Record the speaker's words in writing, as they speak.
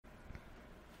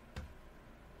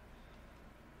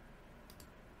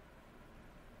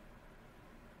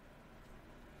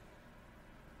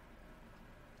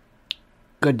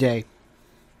Good day.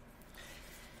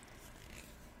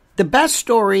 The best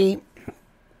story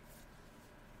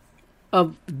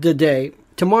of the day.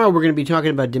 Tomorrow we're going to be talking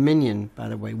about Dominion, by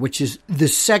the way, which is the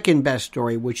second best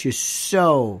story, which is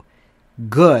so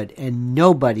good and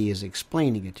nobody is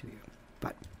explaining it to you.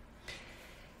 But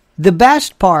the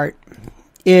best part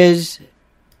is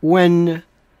when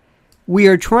we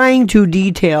are trying to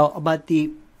detail about the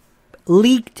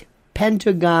leaked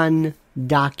Pentagon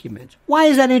documents. Why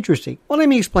is that interesting? Well, let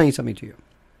me explain something to you.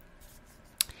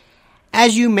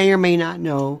 As you may or may not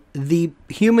know, the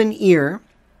human ear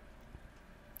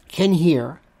can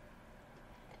hear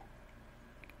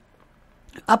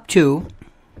up to,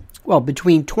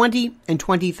 between 20 and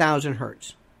 20,000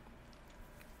 hertz.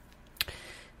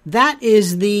 That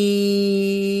is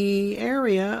the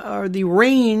area or the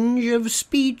range of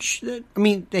speech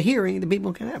the hearing that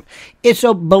people can have. It's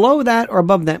so below that or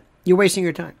above that, you're wasting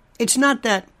your time. It's not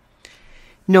that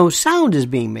no sound is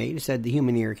being made. It's that the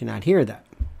human ear cannot hear that.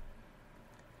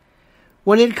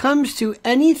 When it comes to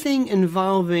anything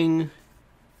involving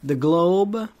the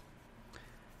globe,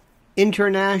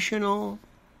 international,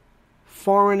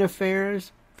 foreign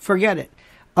affairs, forget it.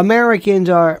 Americans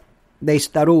are, they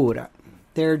starura.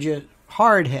 They're just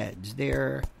hardheads.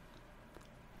 They're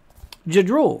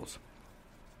jadruls.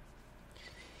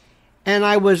 And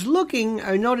I was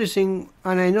noticing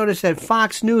that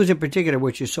Fox News in particular,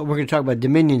 which is so, we're going to talk about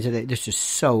Dominion today. This is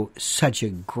such a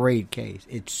great case.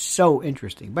 It's so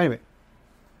interesting. But anyway,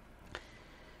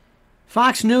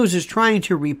 Fox News is trying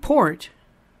to report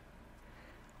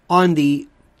on the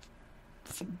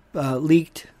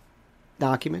leaked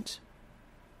documents.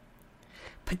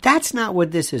 But that's not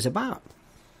what this is about.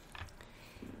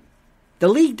 The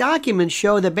leaked documents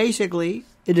show that basically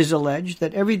it is alleged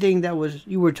that everything that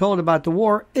you were told about the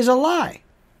war is a lie.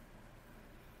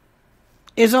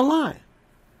 Is a lie.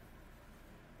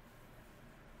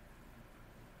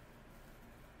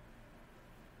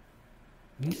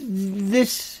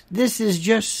 This is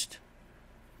just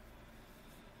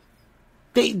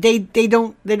they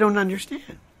don't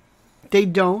understand. They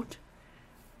don't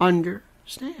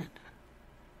understand.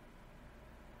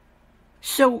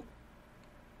 So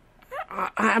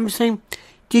I'm saying,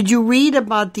 did you read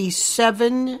about the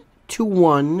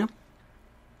 7-to-1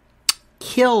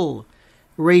 kill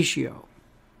ratio?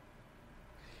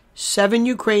 7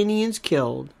 Ukrainians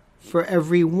killed for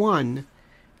every 1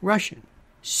 Russian.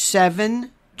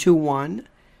 7-to-1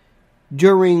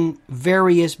 during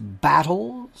various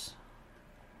battles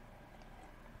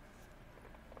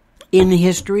in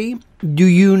history. Do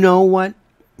you know what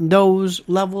those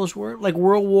levels were? Like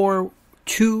World War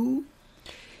II?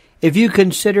 If you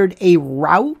considered a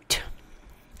rout,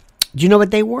 do you know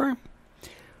what they were?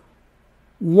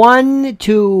 1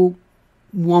 to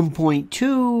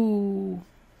 1.2.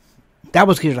 That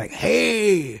was like,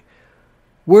 hey,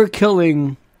 we're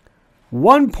killing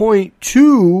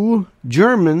 1.2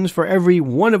 Germans for every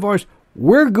 1 of ours.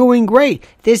 We're going great.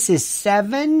 This is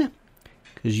 7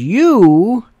 because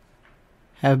you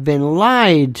have been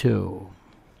lied to.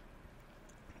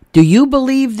 Do you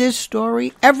believe this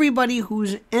story? Everybody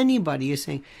who's anybody is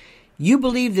saying, you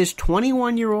believe this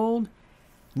 21-year-old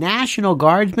National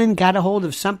Guardsman got a hold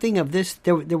of something of this?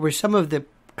 There were some of the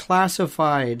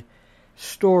classified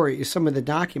stories, some of the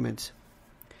documents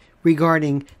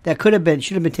regarding that should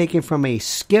have been taken from a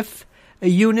SCIF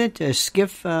unit, a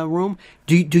SCIF room.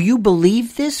 Do you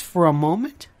believe this for a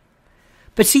moment?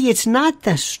 But see, it's not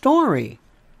the story.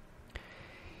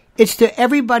 It's to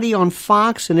everybody on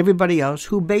Fox and everybody else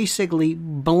who basically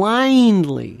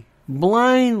blindly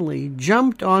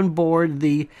jumped on board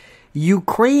the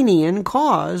Ukrainian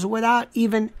cause without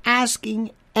even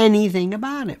asking anything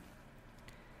about it.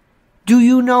 Do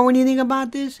you know anything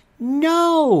about this?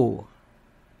 No.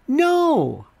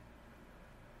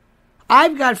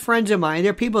 I've got friends of mine,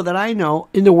 they're people that I know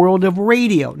in the world of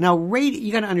radio. Now, radio,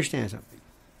 you got to understand something.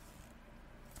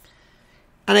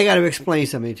 And I got to explain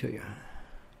something to you.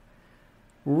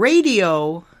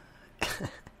 Radio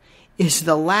is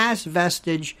the last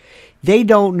vestige. They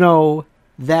don't know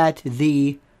that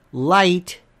the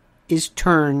light is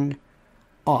turned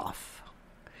off.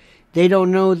 They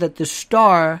don't know that the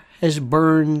star has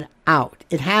burned out.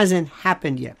 It hasn't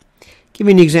happened yet. Give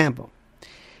me an example.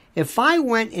 If I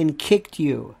went and kicked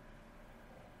you,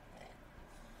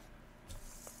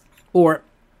 or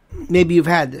maybe you've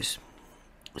had this.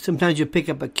 Sometimes you pick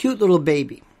up a cute little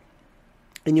baby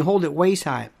and you hold it waist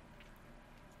high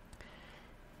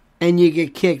and you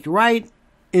get kicked right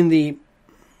in the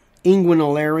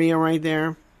inguinal area right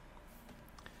there,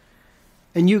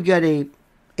 and you get a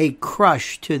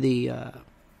crush to the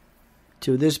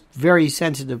to this very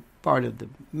sensitive part of the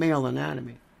male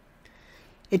anatomy.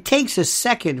 It takes a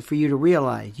second for you to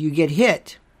realize. You get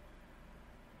hit.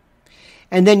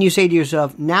 And then you say to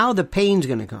yourself, now the pain's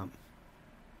going to come.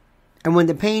 And when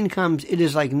the pain comes, it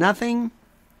is like nothing.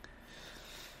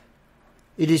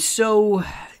 It is so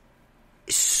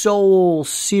soul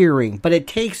searing, but it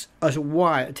takes a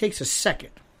while. It takes a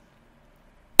second.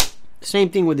 Same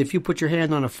thing with if you put your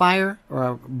hand on a fire or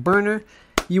a burner,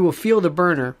 you will feel the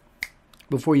burner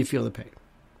before you feel the pain.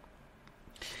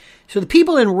 So the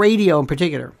people in radio in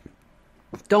particular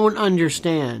don't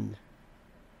understand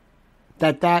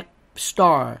that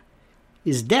star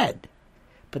is dead,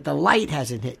 but the light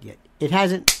hasn't hit yet. It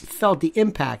hasn't felt the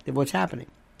impact of what's happening.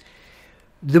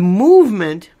 The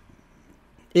movement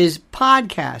is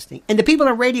podcasting. And the people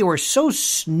on radio are so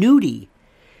snooty.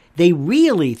 They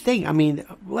really think, I mean,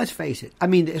 let's face it. I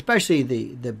mean, especially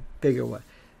the bigger one.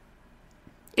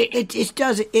 It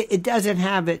doesn't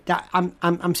have it.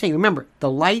 I'm saying, remember, the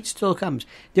light still comes.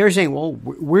 They're saying, well,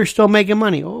 we're still making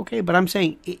money. Oh, okay, but I'm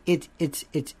saying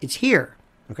it's here.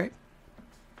 Okay?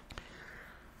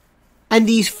 And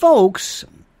these folks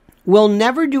will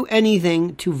never do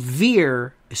anything to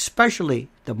veer, especially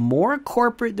the more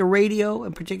corporate the radio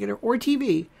in particular, or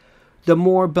TV, the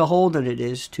more beholden it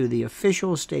is to the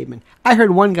official statement. I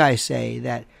heard one guy say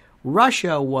that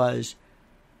Russia was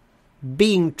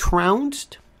being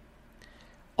trounced.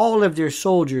 All of their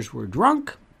soldiers were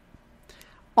drunk.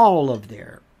 All of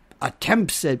their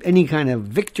attempts at any kind of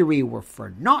victory were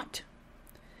for naught.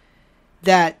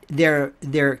 That they're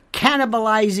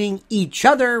cannibalizing each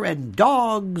other and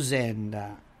dogs and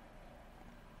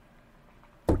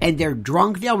they're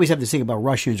drunk. They always have this thing about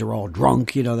Russians are all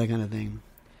drunk, you know, that kind of thing.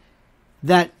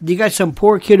 That you got some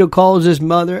poor kid who calls his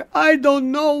mother, I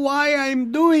don't know why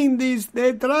I'm doing this.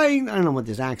 They're trying. I don't know what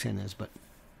this accent is, but.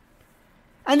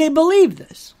 And they believe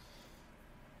this.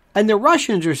 And the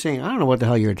Russians are saying, I don't know what the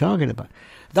hell you're talking about.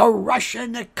 The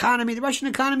Russian economy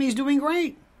is doing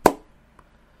great.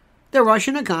 The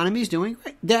Russian economy is doing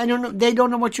great. They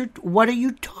don't know what are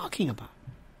you talking about?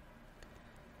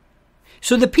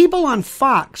 So the people on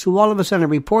Fox who all of a sudden are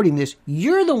reporting this,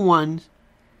 you're the ones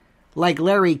like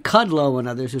Larry Kudlow and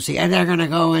others who say, and they're going to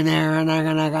go in there and they're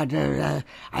going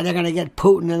to get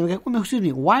Putin. And well, excuse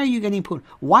me, why are you getting Putin?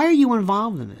 Why are you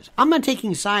involved in this? I'm not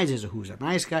taking sides as to who's a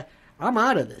nice guy. I'm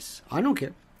out of this. I don't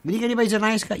care. You think anybody's a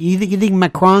nice guy? You think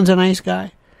Macron's a nice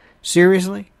guy?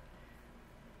 Seriously?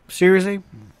 Seriously?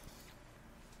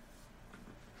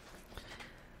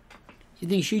 You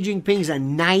think Xi Jinping's a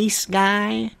nice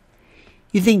guy?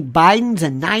 You think Biden's a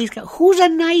nice guy? Who's a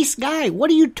nice guy? What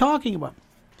are you talking about?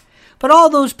 But all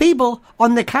those people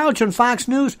on the couch on Fox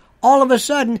News, all of a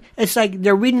sudden, it's like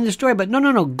they're reading the story. But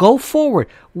no, go forward.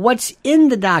 What's in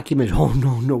the document? Oh,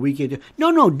 no, we can't do it.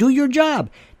 No, do your job.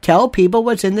 Tell people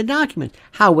what's in the document.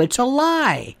 How it's a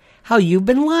lie. How you've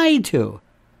been lied to.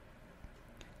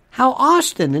 How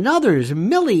Austin and others,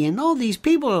 and Milley and all these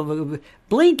people,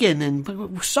 Blinken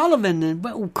and Sullivan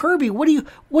and Kirby, when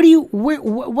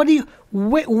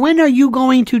are you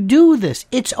going to do this?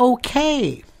 It's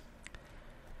okay.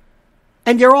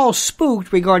 And they're all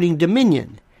spooked regarding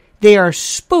Dominion. They are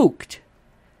spooked.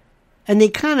 And they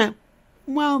kind of,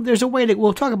 well, there's a way that,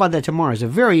 we'll talk about that tomorrow. It's a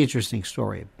very interesting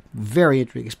story. Very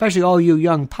interesting. Especially all you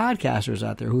young podcasters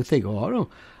out there who think, oh, I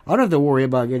don't have to worry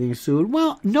about getting sued.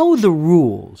 Well, know the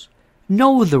rules.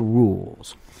 Know the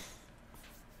rules.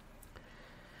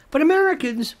 But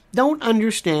Americans don't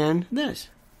understand this.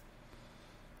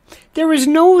 There is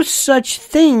no such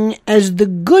thing as the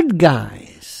good guys.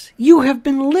 You have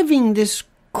been living this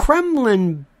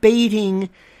Kremlin baiting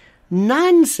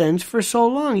nonsense for so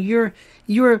long. You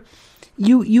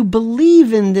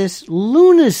believe in this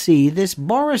lunacy, this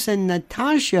Boris and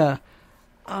Natasha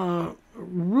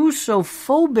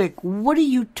Russophobic. What are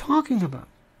you talking about?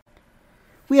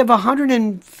 We have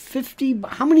 150,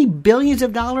 how many billions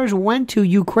of dollars went to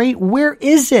Ukraine? Where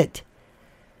is it?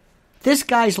 This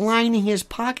guy's lining his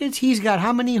pockets. He's got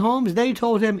how many homes? They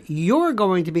told him, you're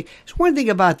going to be. It's one thing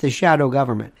about the shadow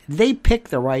government. They pick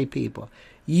the right people.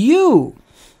 You,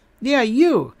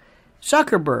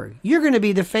 Zuckerberg, you're going to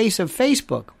be the face of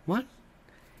Facebook. What?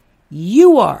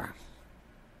 You are.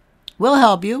 We'll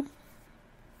help you.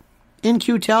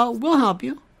 In-Q-Tel, we'll help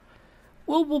you.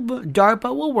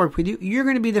 DARPA, we'll work with you. You're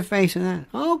going to be the face of that.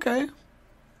 Okay.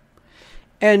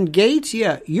 And Gates,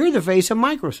 you're the face of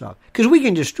Microsoft. Because we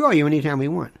can destroy you anytime we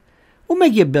want. We'll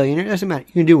make you a billionaire. It doesn't matter.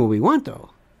 You can do what we want, though.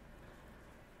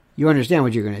 You understand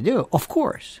what you're going to do. Of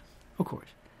course.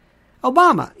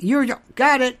 Obama,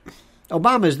 got it.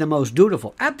 Obama's the most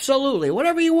dutiful. Absolutely.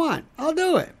 Whatever you want, I'll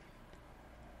do it.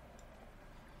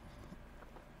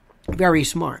 Very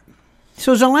smart.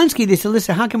 So Zelensky, they said,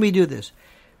 listen, how can we do this?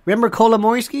 Remember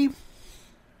Kolomoisky?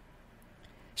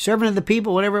 servant of the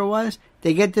people, whatever it was.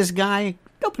 They get this guy.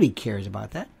 Nobody cares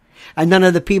about that. And none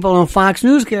of the people on Fox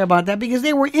News care about that because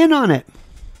they were in on it.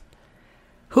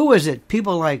 Who was it?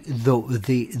 People like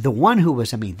the one who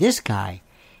was, this guy,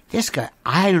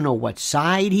 I don't know what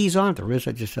side he's on, if there is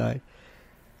such a side,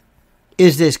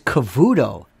 is this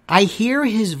Cavuto. I hear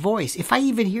his voice. If I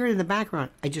even hear it in the background,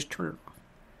 I just turn it off.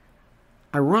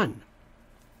 I run.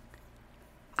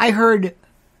 I heard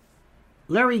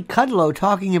Larry Kudlow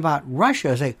talking about Russia.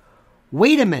 I was like,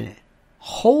 wait a minute.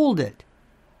 Hold it.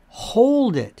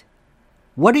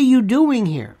 What are you doing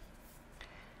here?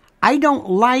 I don't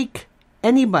like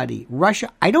anybody. Russia,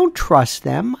 I don't trust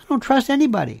them. I don't trust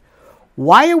anybody.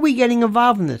 Why are we getting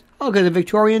involved in this? Oh, because of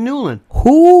Victoria Nuland.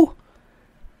 Who?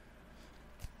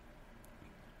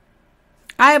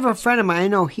 I have a friend of mine, I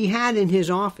know, he had in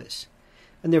his office,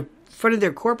 in the front of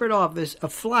their corporate office, a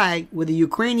flag with a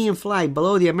Ukrainian flag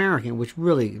below the American, which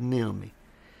really nailed me.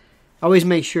 I always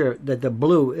make sure that the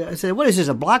blue, I said, what is this,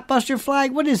 a Blockbuster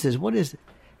flag? What is this?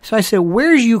 So I said,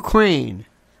 where's Ukraine?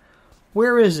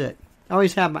 Where is it? I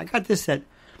always have, I got this at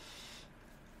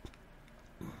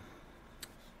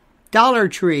Dollar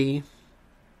Tree.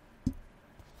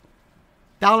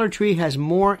 Dollar Tree has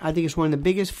more, I think it's one of the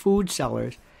biggest food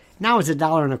sellers. Now it's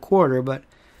 $1.25, but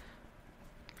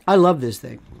I love this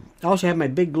thing. I also have my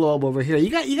big globe over here.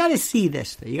 You got to see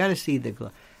this thing. You got to see the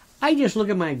globe. I just look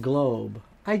at my globe.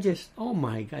 Oh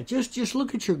my God, just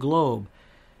look at your globe.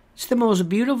 It's the most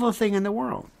beautiful thing in the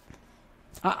world.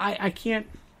 I can't.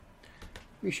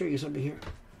 Let me show you something here.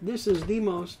 This is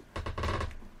one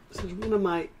of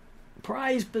my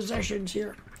prized possessions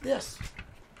here. This.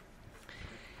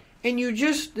 And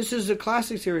this is a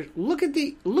classic series. Look at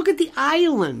the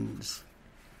islands.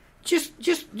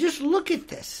 Just look at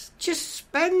this. Just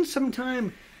spend some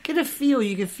time. Get a feel.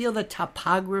 You can feel the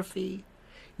topography.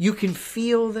 You can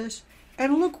feel this.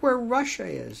 And look where Russia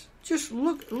is. Just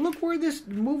look where this,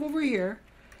 move over here.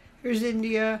 There's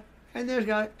India, and there's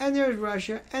God, and there's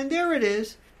Russia, and there it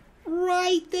is.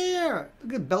 Right there.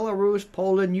 Look at Belarus,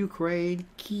 Poland, Ukraine,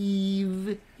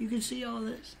 Kyiv. You can see all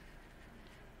this.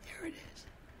 There it is.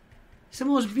 It's the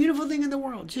most beautiful thing in the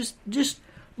world. Just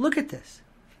look at this.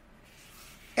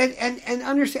 And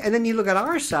understand. And then you look at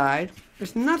our side,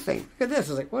 there's nothing. Look at this.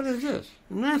 It's like, what is this?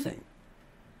 Nothing.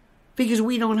 Because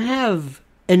we don't have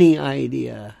any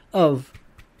idea of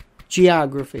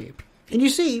geography. And you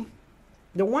see,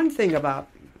 the one thing about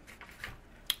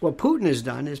what Putin has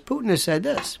done is Putin has said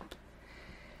this.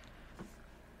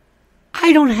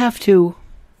 I don't have to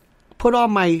put all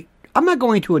my... I'm not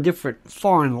going to a different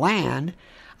foreign land.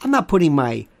 I'm not putting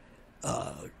my,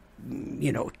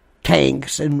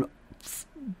 tanks and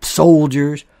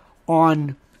soldiers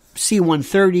on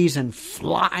C-130s and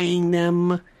flying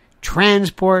them,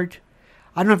 transport.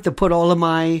 I don't have to put all of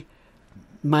my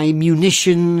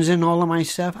munitions and all of my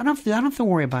stuff. I don't have to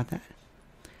worry about that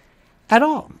at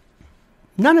all.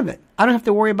 None of it. I don't have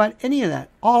to worry about any of that.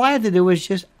 All I have to do is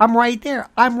just, I'm right there.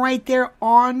 I'm right there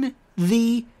I'm on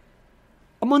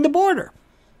the border.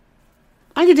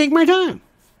 I can take my time.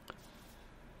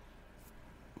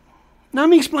 Now let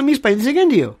me explain this again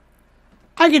to you.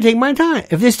 I can take my time.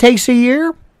 If this takes a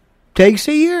year, takes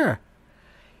a year.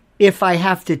 If I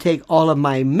have to take all of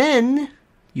my men,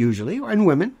 usually, and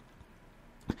women,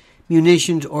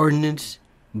 munitions, ordnance,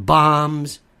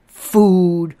 bombs,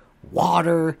 food,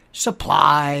 water,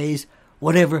 supplies,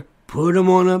 whatever, put them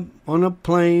on a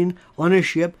plane, on a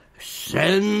ship,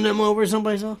 send them over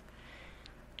someplace else.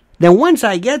 Then once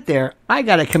I get there, I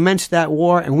got to commence that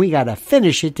war, and we got to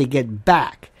finish it to get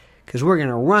back, because we're going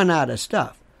to run out of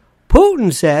stuff.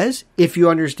 Putin says, if you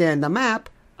understand the map,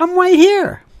 I'm right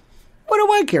here. What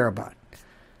do I care about?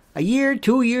 A year,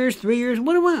 2 years, 3 years, I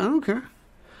don't care.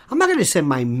 I'm not going to send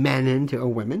my men or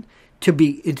women to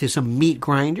be into some meat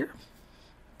grinder.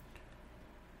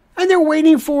 And they're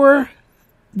waiting for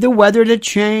the weather to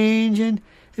change and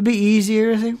it'd be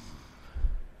easier.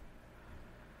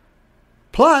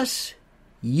 Plus,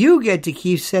 you get to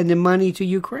keep sending money to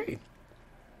Ukraine.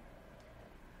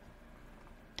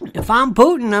 If I'm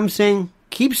Putin, I'm saying,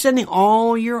 keep sending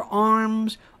all your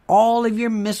arms, all of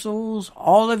your missiles,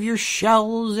 all of your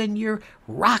shells and your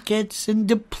rockets, and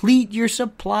deplete your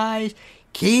supplies.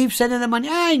 Keep sending the money.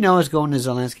 I know it's going to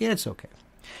Zelensky. It's okay.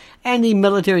 And the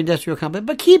military-industrial complex.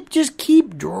 But just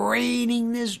keep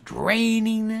draining this.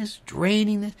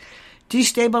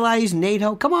 Destabilize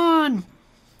NATO. Come on.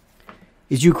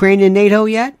 Is Ukraine in NATO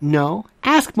yet? No.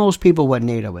 Ask most people what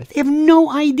NATO is. They have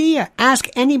no idea. Ask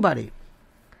anybody.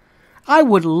 I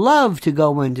would love to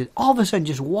go into, all of a sudden,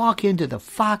 just walk into the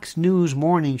Fox News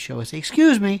morning show and say,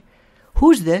 excuse me,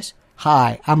 who's this?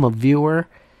 Hi, I'm a viewer.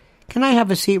 Can I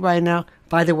have a seat right now?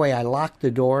 By the way, I locked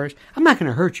the doors. I'm not going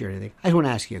to hurt you or anything. I just want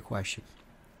to ask you a question.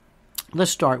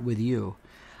 Let's start with you.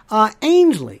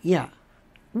 Ainsley, yeah.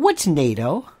 What's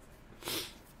NATO?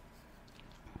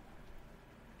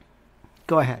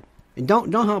 Go ahead. And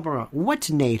don't help around. What's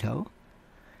NATO?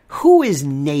 Who is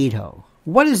NATO?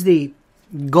 What is the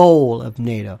goal of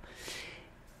NATO?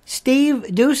 Steve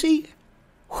Ducey?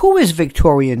 Who is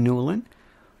Victoria Nuland?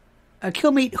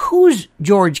 Kilmeade, who's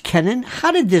George Kennan?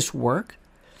 How did this work?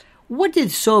 What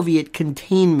did Soviet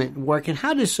containment work? And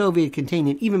how does Soviet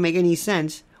containment even make any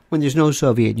sense when there's no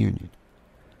Soviet Union?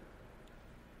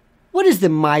 What is the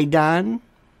Maidan?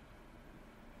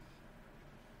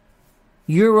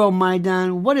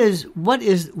 Euromaidan? What is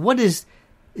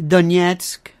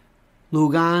Donetsk?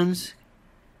 Lugansk?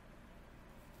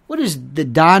 What is the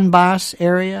Donbass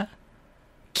area?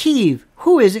 Kyiv.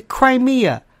 Who is it?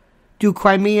 Crimea. Do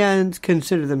Crimeans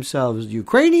consider themselves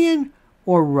Ukrainian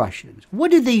or Russians?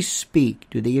 What do they speak?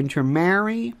 Do they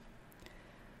intermarry?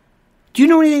 Do you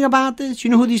know anything about this? Do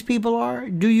you know who these people are?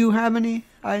 Do you have any?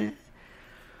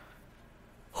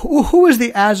 Who is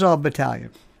the Azov Battalion?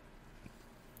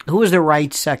 Who is the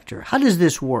right sector? How does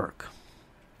this work?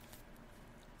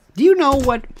 Do you know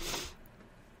what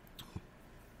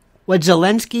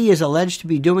Zelensky is alleged to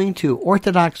be doing to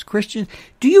Orthodox Christians?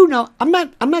 Do you know? I'm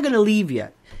not going to leave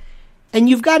yet. And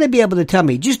you've got to be able to tell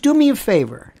me. Just do me a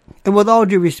favor. And with all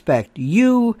due respect,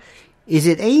 is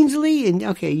it Ainsley? And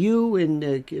okay, you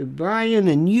and Brian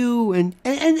and you and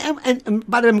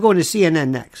but I'm going to CNN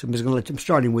next. I'm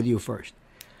starting with you first.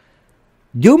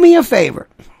 Do me a favor.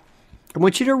 I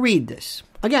want you to read this.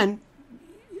 Again,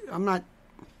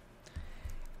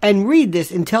 and read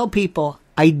this and tell people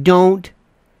I don't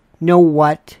know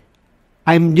what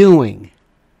I'm doing.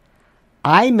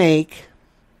 I make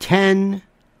 $15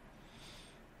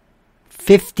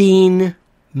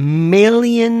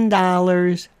 million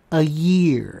a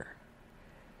year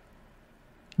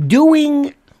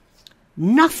doing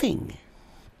nothing.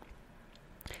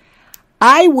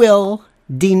 I will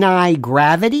deny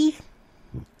gravity.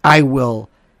 I will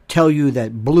tell you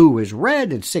that blue is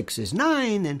red and 6 is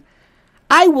 9, and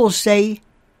I will say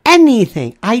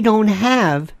anything. I don't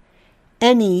have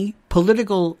any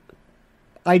political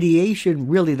ideation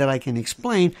really that I can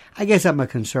explain. I guess I'm a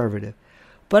conservative.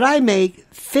 But I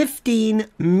make $15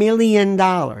 million.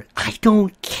 I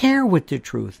don't care what the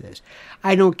truth is.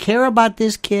 I don't care about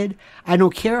this kid. I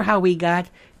don't care how he got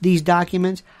these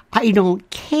documents. I don't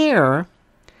care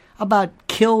about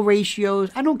kill ratios.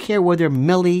 I don't care whether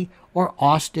Milley or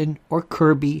Austin or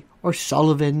Kirby or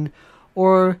Sullivan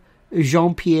or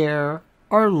Jean-Pierre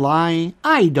are lying.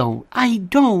 I don't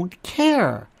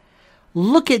care.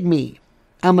 Look at me.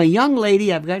 I'm a young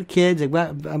lady. I've got kids.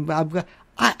 I'm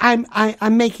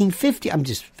making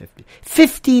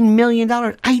 $15 million.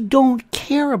 I don't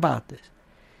care about this.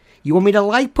 You want me to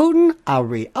like Putin? I'll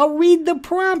read the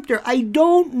prompter. I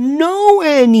don't know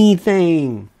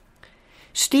anything.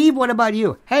 Steve, what about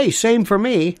you? Hey, same for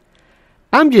me.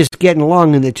 I'm just getting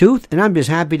long in the tooth, and I'm just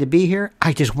happy to be here.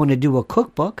 I just want to do a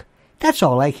cookbook. That's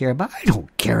all I care about. I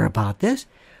don't care about this.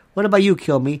 What about you,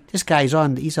 Kilme? This guy's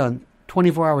he's on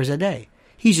 24 hours a day.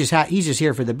 He's just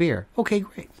here for the beer. Okay,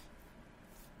 great.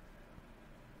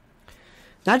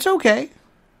 That's okay.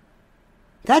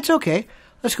 That's okay.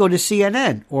 Let's go to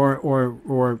CNN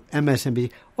or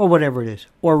MSNBC or whatever it is.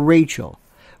 Or Rachel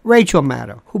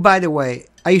Maddow, who, by the way,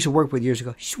 I used to work with years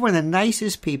ago. She's one of the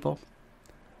nicest people.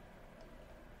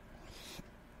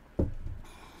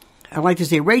 I'd like to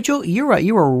say, Rachel, you're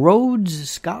a Rhodes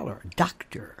Scholar,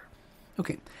 doctor.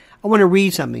 Okay, I want to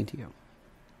read something to you.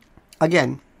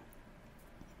 Again,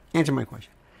 answer my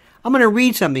question. I'm going to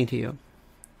read something to you.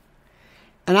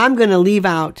 And I'm going to leave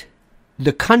out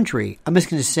the country. I'm just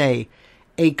going to say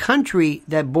a country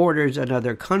that borders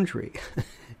another country.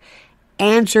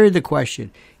 Answer the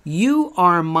question.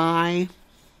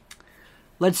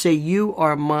 Let's say you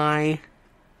are my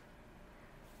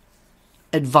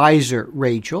advisor,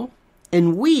 Rachel,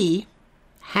 and we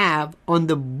have on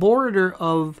the border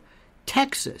of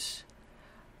Texas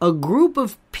a group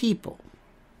of people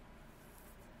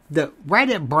that right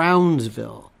at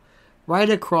Brownsville, right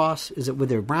across, is it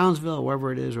whether Brownsville,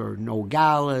 wherever it is, or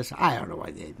Nogales? I don't know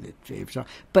why they changed.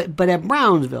 But at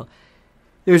Brownsville,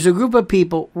 there's a group of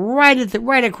people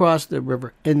right across the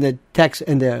river in the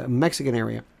Mexican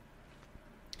area,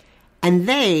 and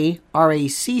they are a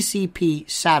CCP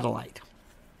satellite,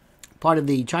 part of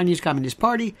the Chinese Communist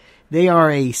Party. They are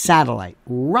a satellite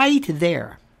right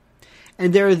there,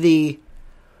 and they're the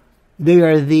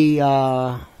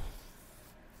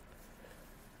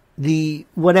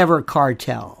whatever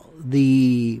cartel,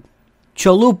 the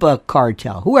Chalupa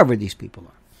cartel, whoever these people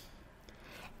are.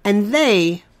 And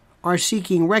they are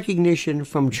seeking recognition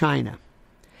from China.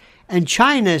 And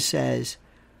China says,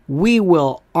 we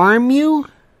will arm you,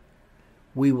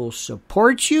 we will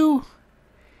support you,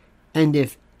 and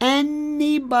if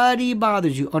anybody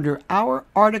bothers you under our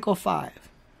Article 5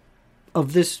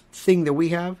 of this thing that we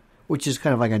have, which is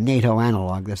kind of like a NATO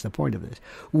analog, that's the point of this,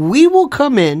 we will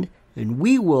come in and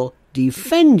we will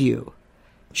defend you.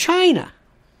 China.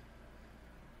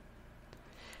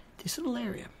 This little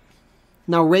area.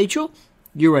 Now, Rachel,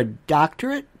 you're a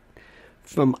doctorate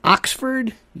from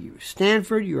Oxford, you're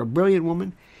Stanford, you're a brilliant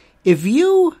woman. If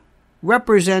you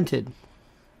represented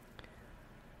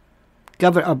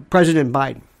President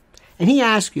Biden, and he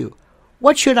asked you,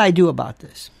 what should I do about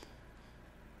this?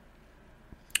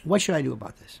 What should I do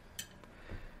about this?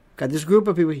 Got this group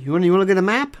of people. You want to look at the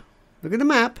map? Look at the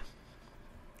map.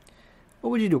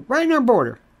 What would you do? Right in our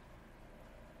border.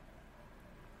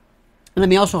 And let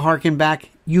me also harken back.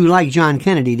 You like John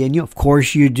Kennedy, didn't you? Of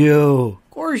course you do.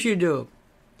 Of course you do.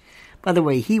 By the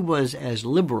way, he was as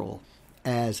liberal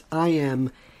as I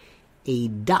am a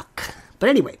duck. But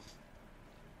anyway,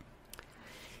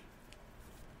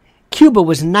 Cuba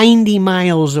was 90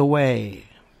 miles away.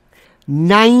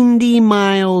 90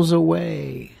 miles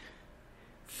away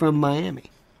from Miami.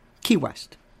 Key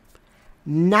West.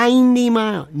 90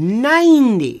 miles.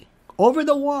 90 over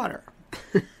the water.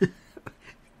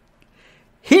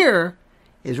 Here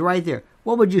is right there.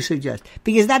 What would you suggest?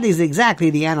 Because that is exactly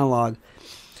the analog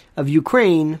of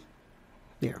Ukraine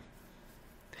there.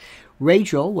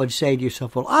 Rachel would say to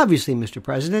yourself, well, obviously, Mr.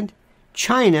 President,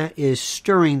 China is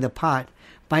stirring the pot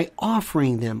by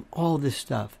offering them all this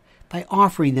stuff, by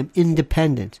offering them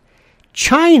independence.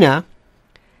 China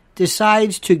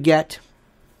decides to get,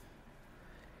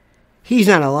 he's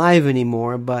not alive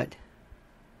anymore, but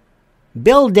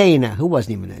Bill Dana, who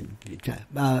wasn't even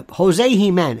Jose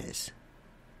Jimenez,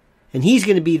 and he's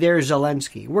going to be their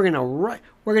Zelensky. We're going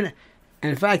to,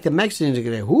 and in fact, the Mexicans are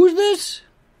going to, who's this?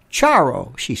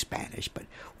 Charo. She's Spanish, but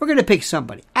we're going to pick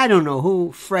somebody. I don't know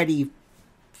who. Freddie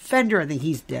Fender, I think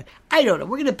he's dead. I don't know.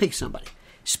 We're going to pick somebody.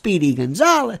 Speedy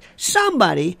Gonzalez.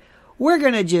 Somebody. We're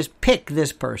going to just pick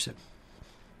this person.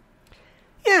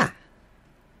 Yeah.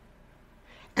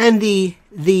 And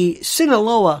the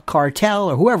Sinaloa cartel,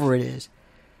 or whoever it is,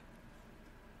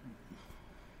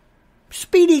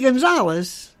 Speedy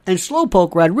Gonzalez and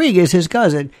Slowpoke Rodriguez, his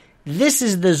cousin, this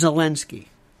is the Zelensky.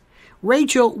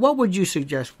 Rachel, what would you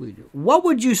suggest we do? What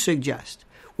would you suggest?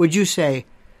 Would you say,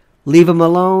 leave them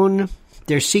alone?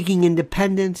 They're seeking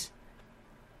independence.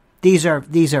 These are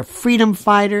freedom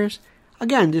fighters.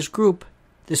 Again, this group,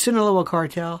 the Sinaloa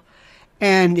cartel.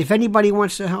 And if anybody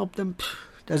wants to help them,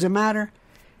 doesn't matter.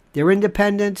 They're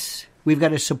independents. We've got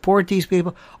to support these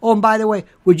people. Oh, and by the way,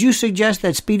 would you suggest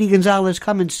that Speedy Gonzalez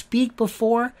come and speak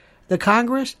before the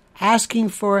Congress, asking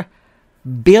for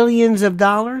billions of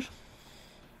dollars?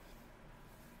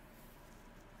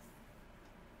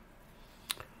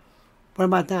 What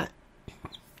about that?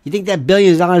 You think that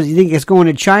billions of dollars, you think it's going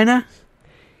to China?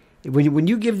 When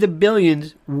you give the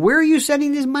billions, where are you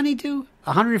sending this money to?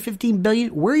 115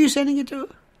 billion? Where are you sending it to?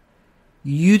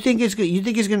 You think it's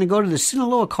going to go to the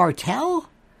Sinaloa cartel?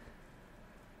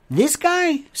 This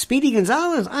guy, Speedy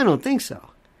Gonzalez? I don't think so.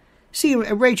 See,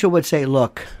 Rachel would say,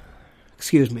 look,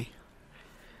 excuse me.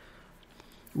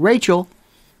 Rachel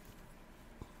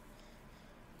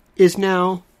is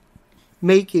now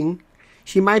making,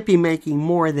 she might be making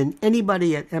more than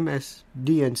anybody at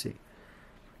MSDNC.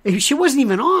 She wasn't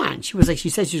even on. She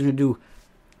said she was going to do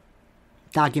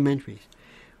documentaries.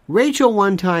 Rachel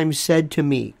one time said to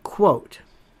me, quote,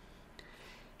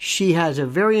 she has a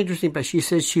very interesting, but she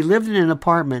says she lived in an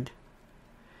apartment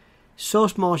so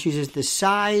small, she says, the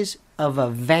size of a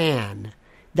van.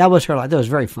 That was her life. That was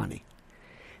very funny.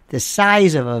 The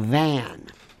size of a van.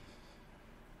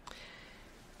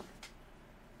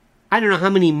 I don't know how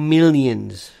many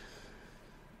millions.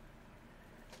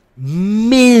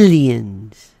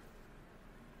 Millions.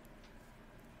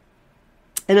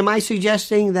 And am I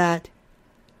suggesting that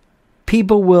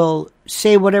people will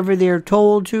say whatever they're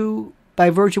told to by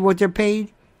virtue of what they're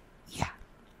paid? Yeah.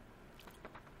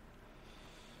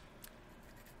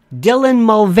 Dylan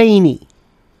Mulvaney.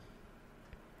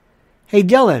 Hey,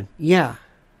 Dylan. Yeah.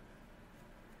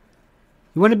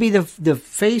 You want to be the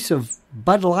face of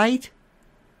Bud Light?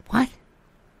 What?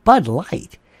 Bud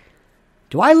Light?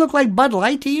 Do I look like Bud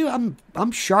Light to you? I'm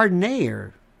Chardonnay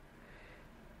or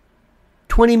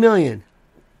 20 million.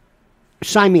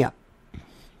 Sign me up.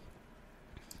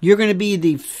 You're going to be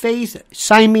the face.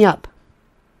 Sign me up.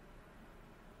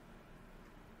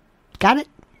 Got it?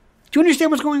 Do you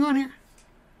understand what's going on here?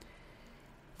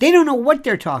 They don't know what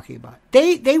they're talking about.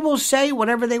 They will say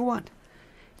whatever they want.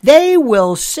 They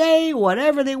will say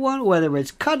whatever they want, whether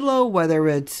it's Kudlow, whether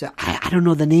it's, I don't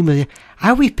know the name of it. I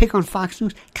always pick on Fox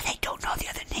News because I don't know the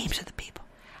other names of the people.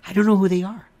 I don't know who they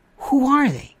are. Who are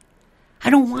they? I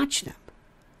don't watch them.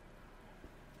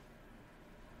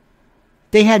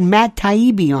 They had Matt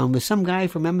Taibbi on with some guy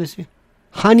from MSC.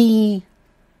 Honey,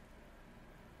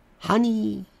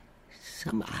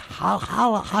 some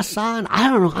Hassan. I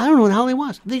don't know who the hell he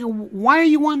was. I'm thinking, why are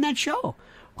you on that show?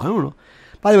 I don't know.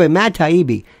 By the way, Matt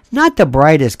Taibbi, not the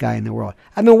brightest guy in the world.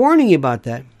 I've been warning you about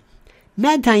that.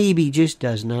 Matt Taibbi just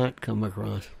does not come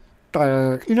across. You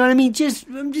know what I mean?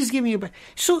 I'm just giving you.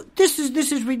 So this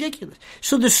is ridiculous.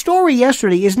 So the story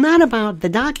yesterday is not about the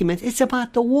documents. It's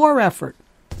about the war effort.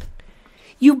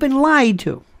 You've been lied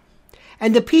to,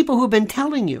 and the people who've been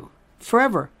telling you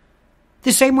forever,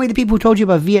 the same way the people who told you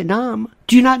about Vietnam.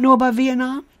 Do you not know about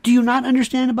Vietnam? Do you not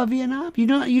understand about Vietnam? You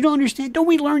don't understand. Don't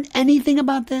we learn anything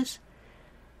about this?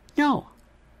 No.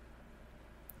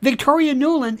 Victoria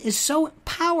Nuland is so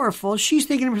powerful, she's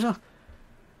thinking to herself,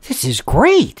 this is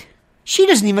great. She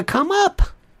doesn't even come up.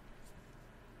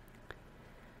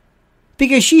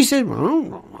 Because she said,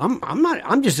 well,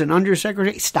 I'm just an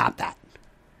undersecretary. Stop that.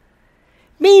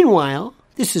 Meanwhile,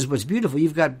 this is what's beautiful.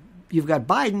 You've got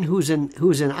Biden who's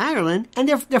in Ireland, and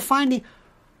they're finding.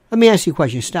 Let me ask you a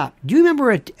question. Stop. Do you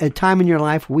remember a time in your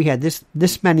life where we had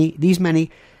these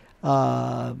many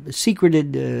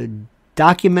secreted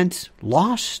documents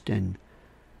lost and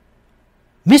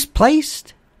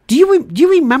misplaced? Do you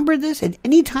remember this at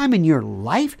any time in your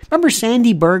life? Remember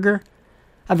Sandy Berger?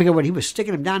 I forget what he was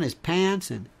sticking him down his pants.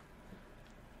 And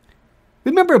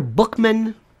remember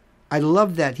Bookman? I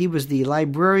love that. He was the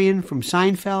librarian from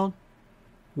Seinfeld.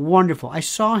 Wonderful. I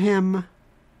saw him. I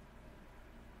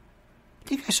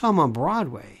think I saw him on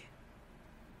Broadway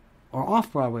or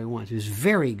off Broadway once. It was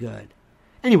very good.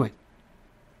 Anyway,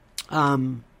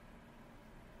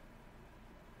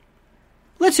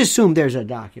 let's assume there's a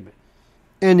document,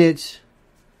 and it's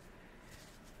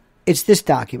this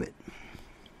document.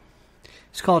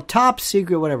 It's called Top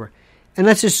Secret, whatever. And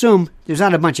let's assume there's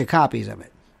not a bunch of copies of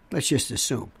it. Let's just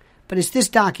assume. But it's this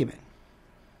document.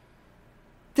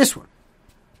 This one.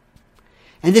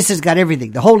 And this has got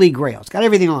everything. The Holy Grail. It's got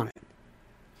everything on it.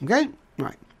 Okay? All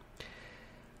right.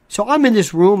 So I'm in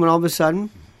this room, and all of a sudden,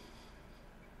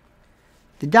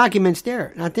 the document's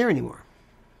there. Not there anymore.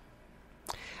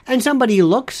 And somebody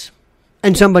looks,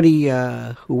 and somebody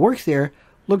who works there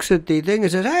looks at the thing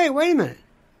and says, hey, wait a minute.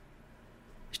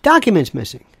 This document's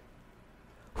missing.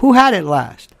 Who had it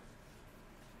last?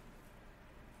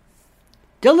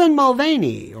 Dylan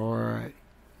Mulvaney, or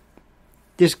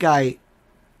this guy,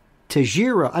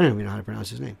 Tajira, I don't even know how to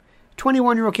pronounce his name,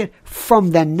 21-year-old kid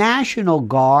from the National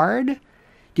Guard.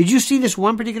 Did you see this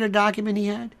one particular document he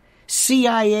had?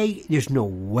 CIA, there's no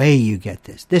way you get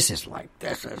this. This is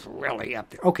really up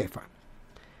there. Okay, fine.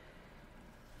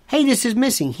 Hey, this is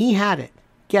missing. He had it.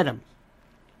 Get him.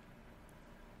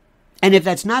 And if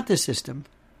that's not the system,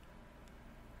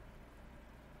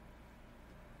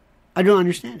 I don't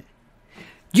understand it.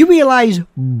 Do you realize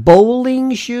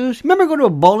bowling shoes? Remember going to a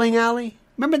bowling alley?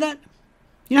 Remember that?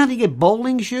 You know how they get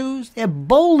bowling shoes? They have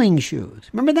bowling shoes.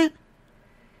 Remember that?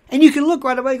 And you can look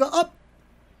right away and go, oh,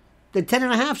 the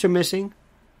 10.5s are missing.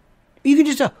 You can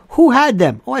just, who had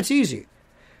them? Oh, it's easy.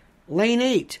 Lane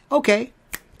 8. Okay.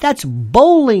 That's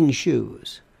bowling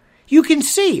shoes. You can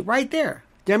see right there.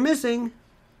 They're missing.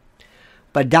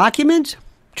 But documents?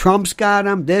 Trump's got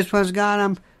them. This one's got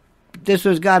them. This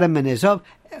one's got them in his home.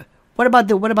 What about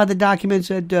the documents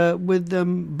with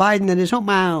Biden and his home?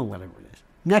 Well, whatever it is.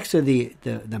 Next to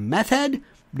the meth head?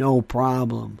 No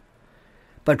problem.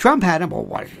 But Trump had them. Oh,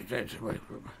 what is this?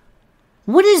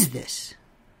 What is this?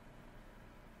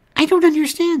 I don't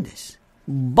understand this.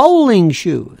 Bowling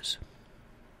shoes.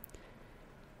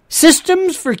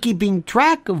 Systems for keeping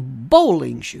track of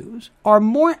bowling shoes are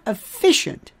more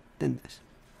efficient than this.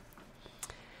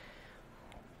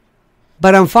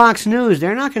 But on Fox News,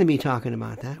 they're not going to be talking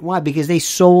about that. Why? Because they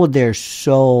sold their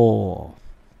soul.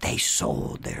 They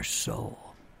sold their soul.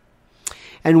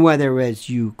 And whether it's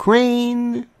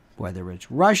Ukraine, whether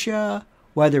it's Russia,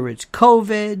 whether it's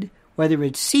COVID, whether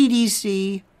it's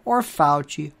CDC or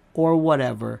Fauci or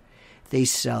whatever, they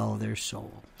sell their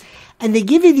soul. And they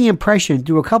give you the impression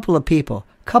through a couple of people,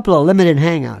 a couple of limited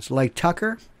hangouts, like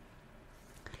Tucker.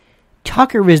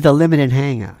 Tucker is the limited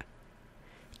hangout.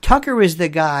 Tucker is the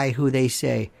guy who they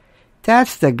say,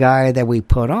 that's the guy that we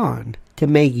put on to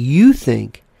make you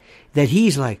think that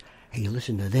he's like, hey,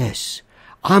 listen to this.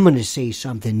 I'm going to say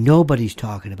something nobody's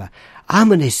talking about. I'm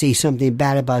going to say something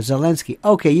bad about Zelensky.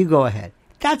 Okay, you go ahead.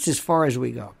 That's as far as we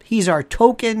go. He's our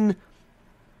token,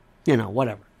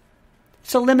 whatever.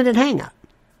 It's a limited hangout.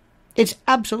 It's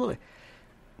absolutely.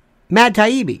 Matt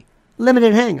Taibbi,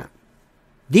 limited hangup.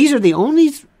 These are the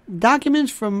only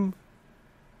documents from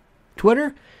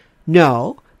Twitter?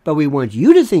 No, but we want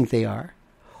you to think they are.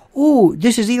 Oh,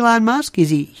 this is Elon Musk? Is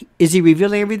he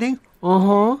revealing everything?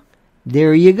 Uh-huh.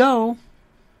 There you go.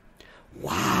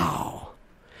 Wow.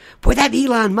 Boy, that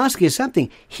Elon Musk is something.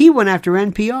 He went after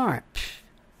NPR.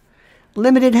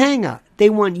 Limited hangout. They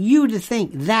want you to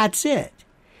think that's it.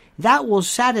 That will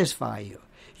satisfy you.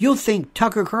 You'll think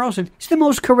Tucker Carlson is the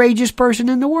most courageous person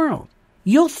in the world.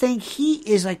 You'll think he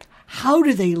is like, how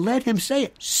do they let him say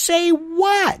it? Say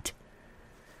what?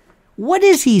 What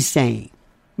is he saying?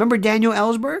 Remember Daniel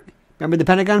Ellsberg? Remember the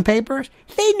Pentagon Papers?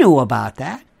 They knew about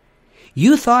that.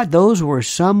 You thought those were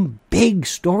some big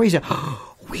stories.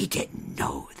 We didn't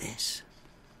know this.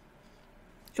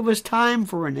 It was time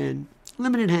for an end.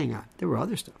 Limited hangout. There were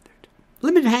other stuff there too.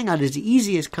 Limited hangout is the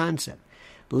easiest concept.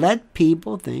 Let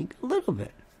people think a little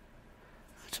bit.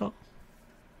 That's all.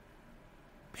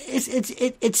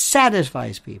 It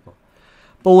satisfies people.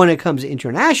 But when it comes to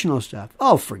international stuff,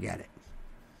 oh, forget it.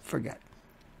 Forget it.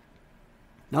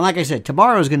 Now, like I said,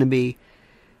 tomorrow is going to be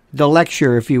the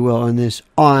lecture, if you will, on this,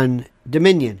 on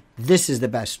Dominion. This is the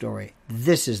best story.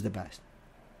 This is the best.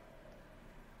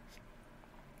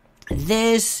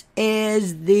 This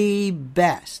is the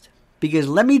best. Because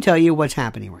let me tell you what's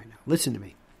happening right now. Listen to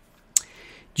me.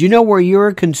 Do you know where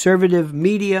your conservative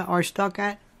media are stuck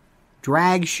at?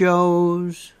 Drag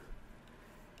shows,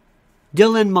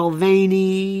 Dylan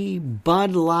Mulvaney,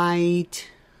 Bud Light,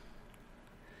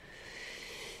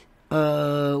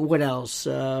 what else?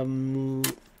 Anything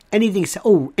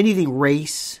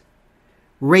race.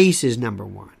 Race is number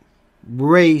one.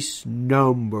 Race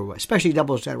number one. Especially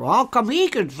double standard. Well, how come he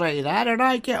can say that and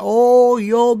I can't? Oh,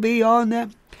 you'll be on that.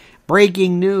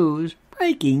 Breaking news.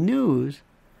 Breaking news.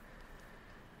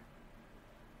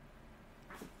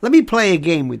 Let me play a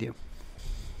game with you.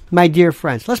 My dear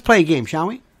friends, let's play a game, shall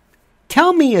we?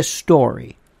 Tell me a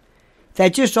story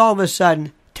that just all of a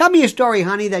sudden, tell me a story,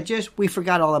 honey, that just we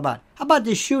forgot all about. How about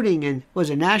this shooting in, was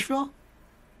it Nashville?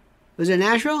 Was it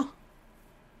Nashville?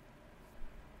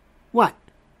 What?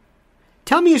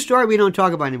 Tell me a story we don't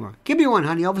talk about anymore. Give me one,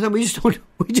 honey. All of a sudden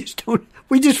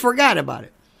we just forgot about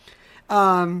it.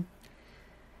 I'm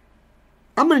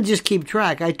going to just keep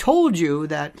track. I told you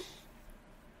that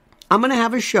I'm going to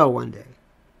have a show one day.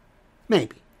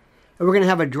 Maybe. And we're going to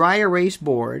have a dry erase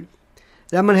board.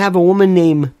 Then I'm going to have a woman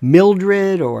named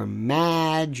Mildred or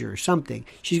Madge or something.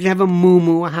 She's going to have a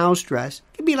muumuu, a house dress.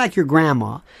 It could be like your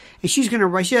grandma. And she's going to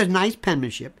write. She has nice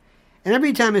penmanship. And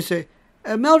every time I say,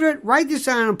 Mildred, write this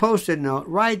on a Post-it note.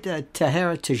 Write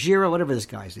Tajira, whatever this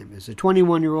guy's name is, a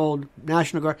 21-year-old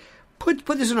National Guard. Put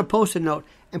this on a Post-it note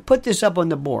and put this up on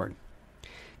the board.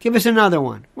 Give us another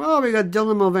one. Well, we got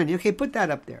Dylan Mulvaney. Okay, put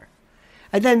that up there.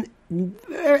 And then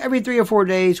every 3 or 4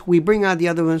 days, we bring out the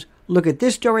other ones. Look at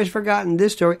this story is forgotten,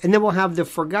 this story, and then we'll have the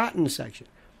forgotten section.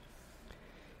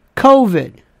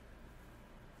 COVID.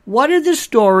 What are the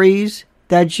stories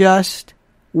that just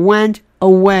went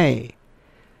away?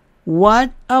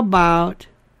 What about,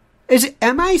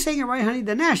 am I saying it right, honey?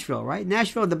 The Nashville, right?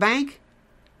 Nashville, the bank?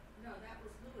 No, that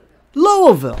was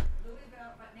Louisville.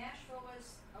 But Nashville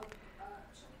was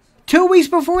 2 weeks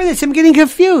before this. I'm getting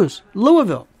confused.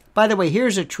 Louisville. By the way,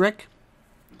 here's a trick.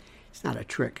 It's not a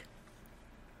trick.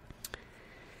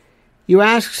 You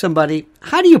ask somebody,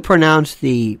 how do you pronounce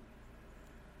the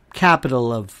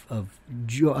capital of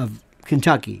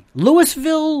Kentucky?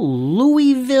 Louisville?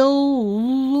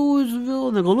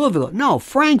 And they go, Louisville. No,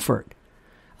 Frankfurt.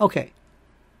 Okay.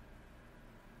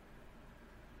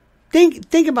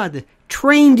 Think about this.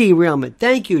 Train derailment.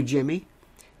 Thank you, Jimmy.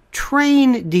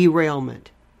 Train derailment.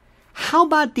 How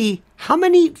about how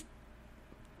many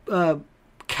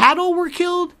cattle were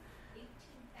killed?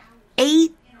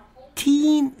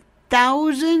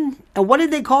 18,000. And what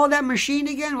did they call that machine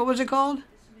again? What was it called?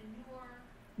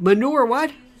 Manure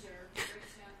what?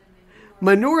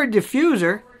 Manure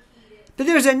diffuser. But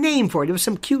there's a name for it. It was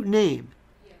some cute name.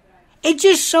 It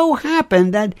just so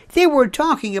happened that they were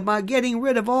talking about getting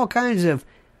rid of all kinds of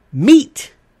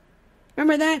meat.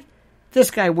 Remember that? This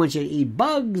guy wants you to eat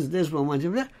bugs. This one wants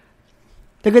you to...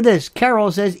 Look at this.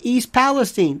 Carol says East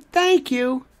Palestine. Thank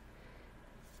you.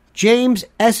 James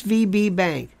SVB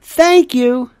Bank. Thank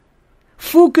you.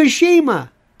 Fukushima.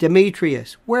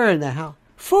 Demetrius. Where in the hell?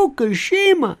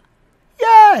 Fukushima.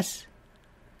 Yes.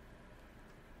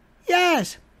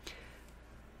 Yes.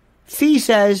 Fee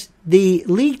says the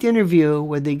leaked interview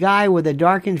with the guy with the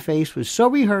darkened face was so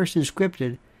rehearsed and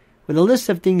scripted, with a list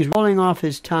of things rolling off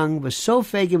his tongue, was so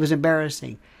fake it was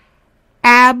embarrassing.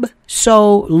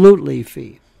 Absolutely,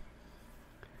 Fee.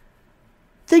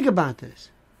 Think about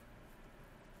this.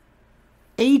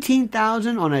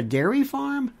 $18,000 on a dairy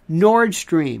farm? Nord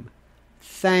Stream.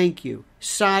 Thank you.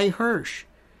 Cy Hirsch.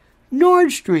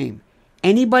 Nord Stream.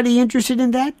 Anybody interested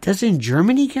in that? Doesn't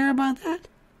Germany care about that?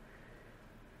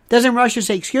 Doesn't Russia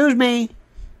say, excuse me,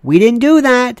 we didn't do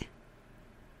that.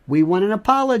 We want an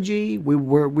apology.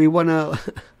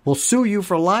 We'll sue you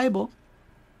for libel.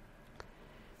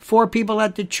 4 people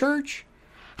at the church.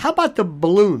 How about the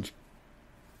balloons?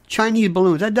 Chinese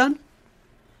balloons. Is that done?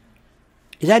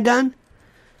 Is that done?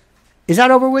 Is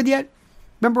that over with yet?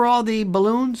 Remember all the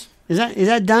balloons? Is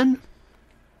that done?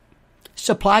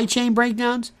 Supply chain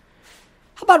breakdowns?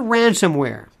 How about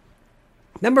ransomware?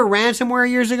 Remember ransomware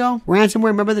years ago?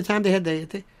 Remember the time they had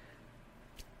the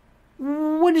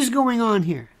what is going on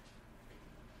here?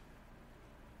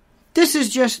 This is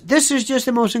just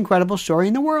the most incredible story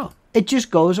in the world. It just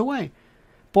goes away.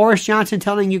 Boris Johnson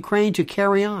telling Ukraine to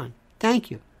carry on.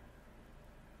 Thank you.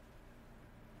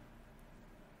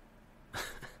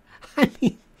 I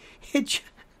mean,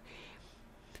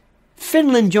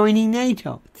 Finland joining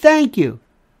NATO. Thank you.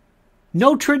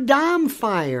 Notre Dame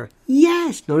fire.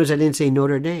 Yes. Notice I didn't say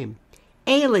Notre Dame.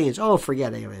 Aliens. Oh,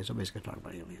 forget aliens. Nobody's going to talk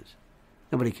about aliens.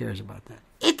 Nobody cares about that.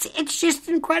 It's just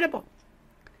incredible.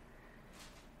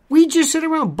 We just sit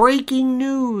around breaking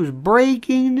news.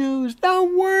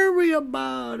 Don't worry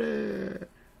about it.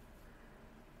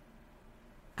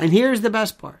 And here's the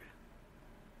best part.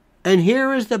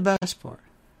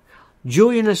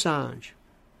 Julian Assange.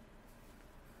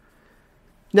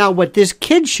 Now, what this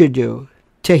kid should do,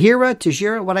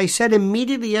 Tahira, what I said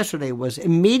immediately yesterday was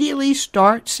immediately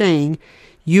start saying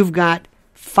you've got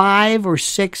 5 or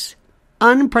 6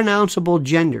 unpronounceable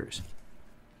genders.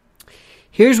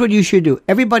 Here's what you should do.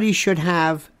 Everybody should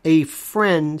have a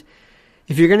friend.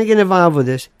 If you're going to get involved with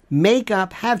this,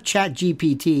 have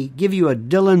ChatGPT give you a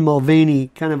Dylan Mulvaney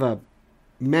kind of a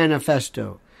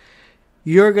manifesto.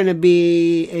 You're going to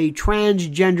be a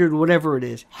transgendered whatever it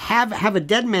is. Have a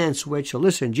dead man switch. So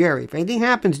listen, Jerry, if anything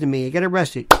happens to me, I get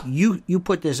arrested, you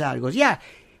put this out. He goes, yeah,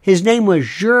 his name was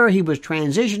Jure. He was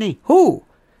transitioning. Who?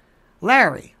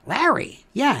 Larry.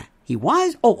 Yeah. He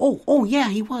was? Oh, yeah,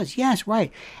 he was. Yes,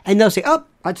 right. And they'll say, oh,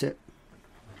 that's it.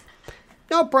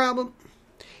 No problem.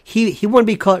 He wanted to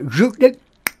be called,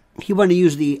 he wanted to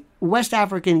use the West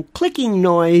African clicking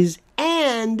noise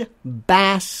and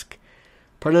Basque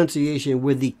pronunciation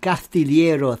with the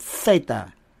Castillero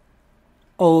Zeta.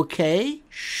 Okay,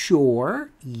 sure,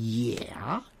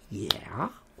 yeah,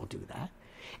 we'll do that.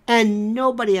 And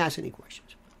nobody asked any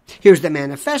questions. Here's the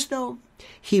manifesto.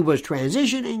 He was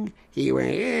transitioning. He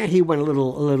went a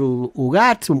little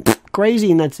ugat,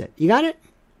 crazy, and that's it. You got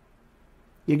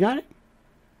it?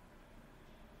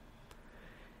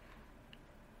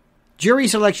 Jury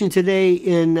selection today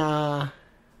in the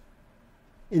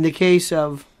case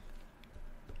of.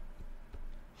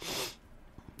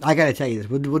 I got to tell you this.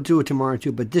 We'll do it tomorrow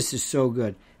too, but this is so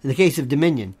good. In the case of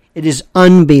Dominion, it is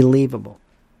unbelievable.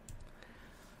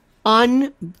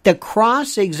 The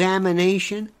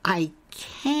cross-examination, I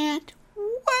can't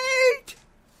wait.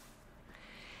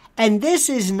 And this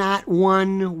is not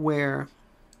one where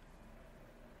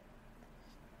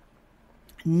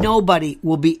nobody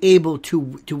will be able to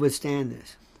withstand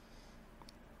this.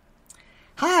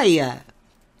 Hi,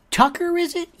 Tucker,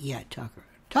 is it? Yeah, Tucker.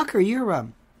 Tucker, you're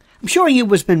I'm showing you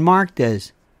what's been marked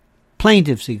as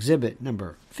Plaintiff's Exhibit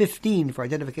number 15 for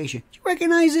identification. Do you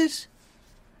recognize this?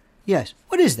 Yes.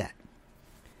 What is that?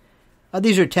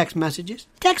 These are text messages.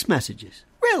 Text messages.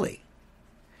 Really?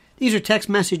 These are text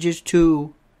messages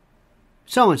to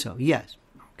so-and-so. Yes.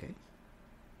 Okay.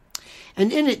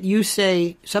 And in it you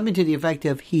say something to the effect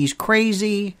of, he's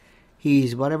crazy,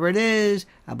 he's whatever it is,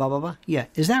 blah, blah, blah. Yeah.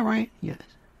 Is that right? Yes.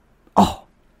 Oh.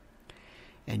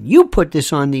 And you put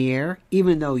this on the air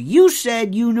even though you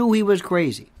said you knew he was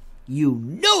crazy. You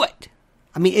knew it.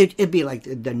 I mean, it'd be like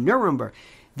the Nuremberg.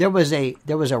 There was a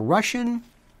Russian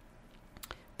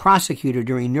prosecutor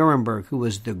during Nuremberg who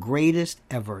was the greatest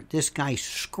ever. This guy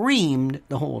screamed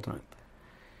the whole time.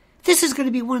 This is going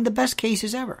to be one of the best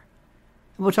cases ever.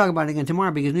 And we'll talk about it again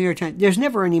tomorrow because New York Times, there's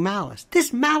never any malice.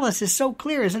 This malice is so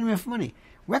clear, it's not even funny.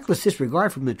 Reckless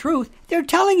disregard from the truth. They're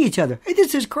telling each other, hey,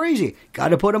 this is crazy. Got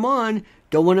to put them on.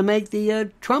 Don't want to make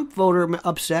the Trump voter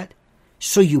upset.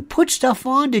 So you put stuff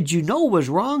on. Did you know it was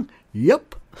wrong?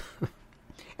 Yep.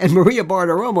 And Maria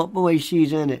Bartiromo, boy,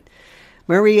 she's in it.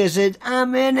 Maria said,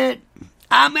 I'm in it.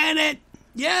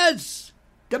 Yes.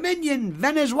 Dominion,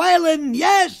 Venezuelan,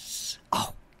 yes.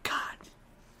 Oh, God.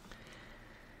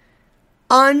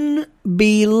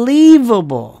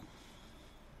 Unbelievable.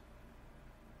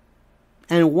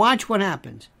 And watch what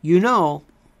happens. You know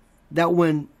that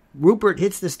when Rupert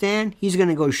hits the stand, he's going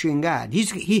to go shingad.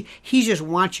 He's just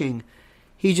watching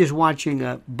He's just watching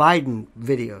Biden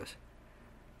videos.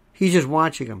 He's just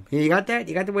watching them. You got that?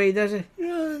 You got the way he does it?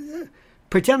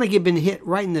 Pretend like you've been hit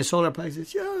right in the solar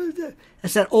plexus.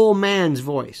 That's that old man's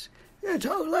voice.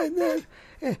 Talk like that.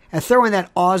 And throwing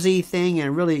that Aussie thing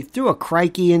and really threw a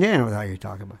crikey in there. I don't know how you're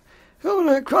talking about. Oh,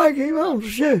 that crikey. Oh,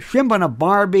 shit. Shrimp on a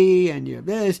Barbie and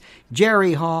this.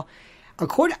 Jerry Hall.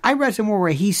 I read somewhere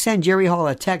where he sent Jerry Hall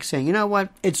a text saying, you know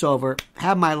what? It's over.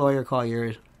 Have my lawyer call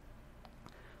yours.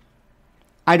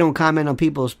 I don't comment on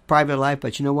people's private life,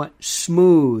 but you know what?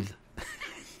 Smooth.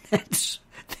 That's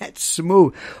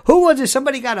smooth. Who was it?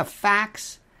 Somebody got a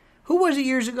fax. Who was it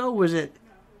years ago? Was it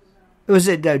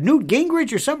Newt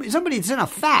Gingrich or somebody sent a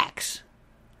fax?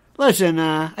 Listen,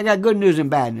 I got good news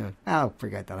and bad news. Oh,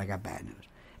 forget that. I got bad news.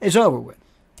 It's over with.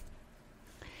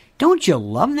 Don't you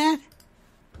love that?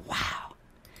 Wow.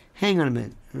 Hang on a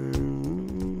minute.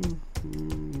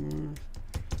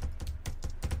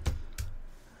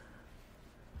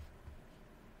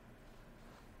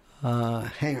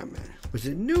 Hang on a minute. Was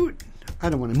it Newt? I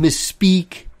don't want to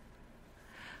misspeak.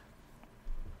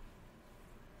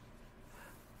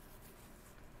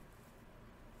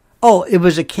 Oh, it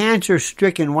was a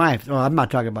cancer-stricken wife. Oh, I'm not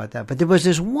talking about that. But there was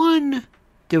this one,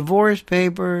 divorce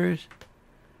papers.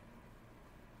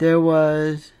 There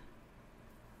was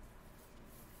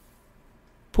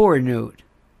poor Newt.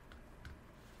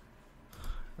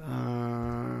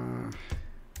 I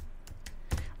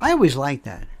always liked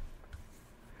that.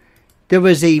 There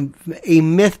was a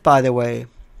myth, by the way.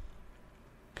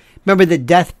 Remember the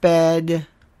deathbed?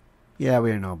 Yeah,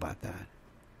 we don't know about that.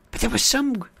 But there was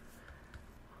something.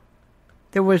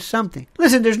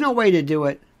 Listen, there's no way to do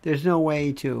it. There's no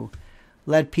way to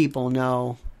let people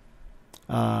know.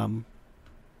 Let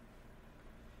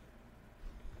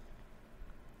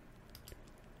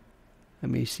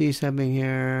me see something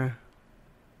here.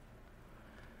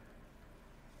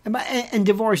 And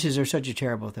divorces are such a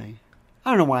terrible thing. I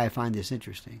don't know why I find this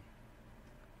interesting.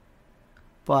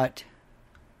 But,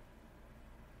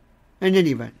 in any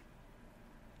event.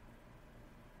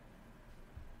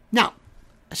 Now,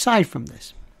 aside from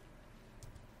this,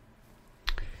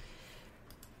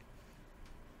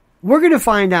 we're going to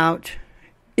find out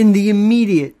in the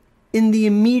immediate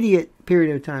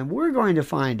period of time, we're going to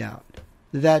find out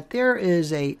that there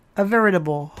is a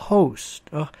veritable host,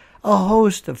 a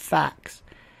host of facts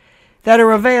that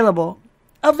are available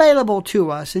to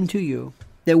us and to you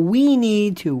that we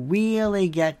need to really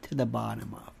get to the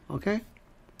bottom of, okay?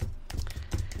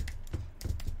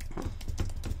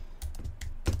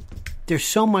 There's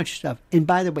so much stuff. And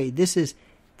by the way, this is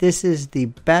the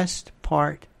best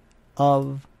part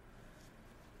of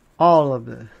all of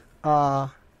this. Let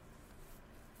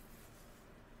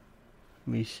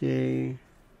me see.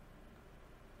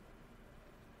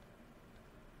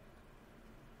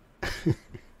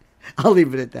 I'll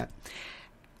leave it at that.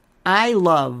 I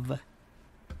love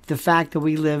the fact that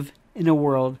we live in a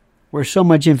world where so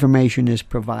much information is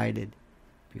provided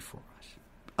before us.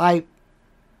 I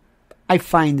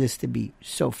find this to be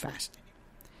so fascinating.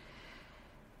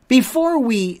 Before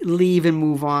we leave and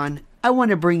move on, I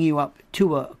want to bring you up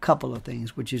to a couple of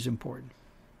things which is important.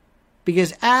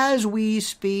 Because as we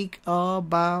speak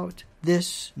about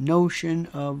this notion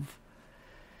of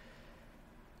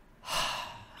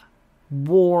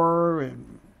war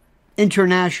and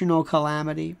international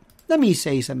calamity, let me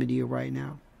say something to you right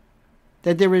now.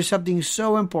 That there is something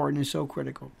so important and so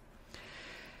critical.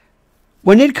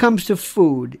 When it comes to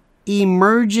food,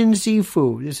 emergency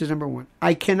food, this is number one.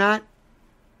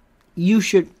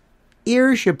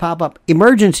 Ears should pop up.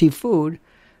 Emergency food,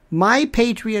 My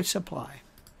Patriot Supply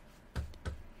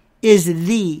is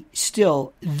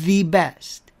still the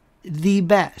best,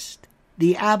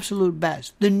 the absolute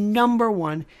best, the number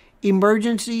one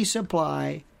emergency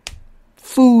supply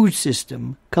food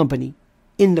system company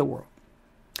in the world.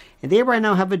 And they right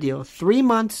now have a deal, 3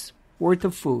 months worth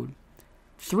of food,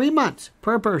 3 months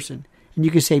per person, and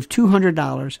you can save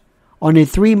 $200 on a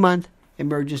 3-month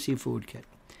emergency food kit.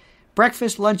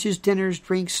 Breakfast, lunches, dinners,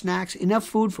 drinks, snacks, enough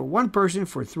food for one person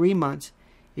for 3 months.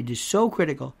 It is so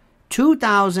critical.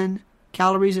 2,000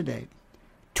 calories a day,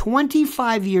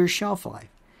 25-year shelf life.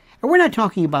 And we're not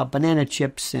talking about banana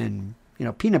chips and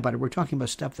peanut butter. We're talking about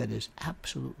stuff that is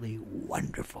absolutely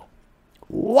wonderful.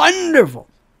 Wonderful.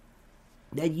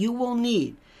 That you will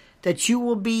need. That you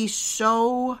will be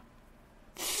so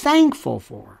thankful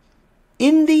for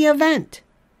in the event.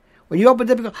 When you open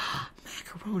it up and go,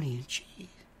 macaroni and cheese.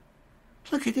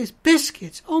 Look at this.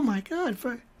 Biscuits. Oh my God.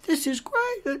 This is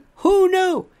great. Who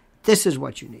knew? This is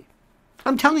what you need.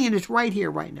 I'm telling you, it's right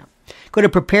here, right now. Go to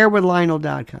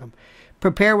preparewithlionel.com.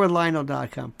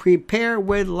 Preparewithlionel.com.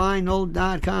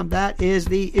 Preparewithlionel.com. That is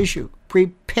the issue.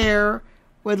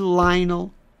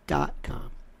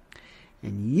 preparewithlionel.com.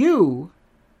 And you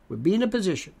would be in a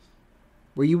position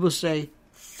where you will say,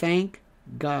 thank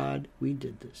God we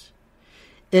did this.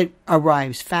 It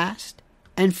arrives fast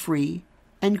and free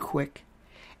and quick.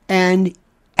 And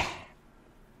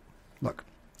look,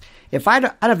 if I'd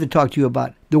have to talk to you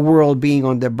about the world being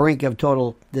on the brink of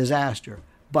total disaster.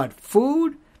 But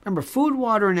food, remember, food,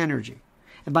 water, and energy.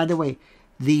 And by the way,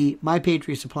 the My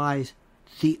Patriot Supplies,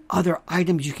 the other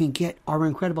items you can get are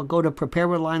incredible. Go to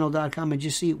preparewithlionel.com and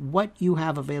just see what you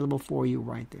have available for you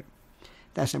right there.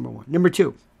 That's number one. Number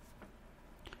two,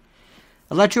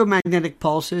 electromagnetic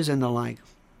pulses and the like.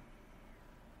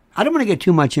 I don't want to get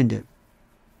too much into it.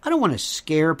 I don't want to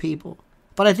scare people,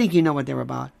 but I think you know what they're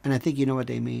about, and I think you know what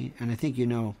they mean, and I think you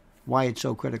know why it's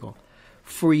so critical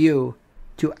for you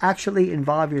to actually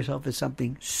involve yourself in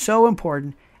something so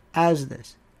important as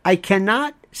this. I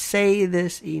cannot say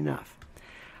this enough.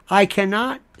 I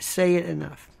cannot say it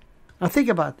enough. Now think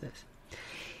about this.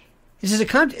 This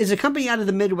is a company out of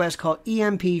the Midwest called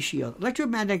EMP Shield.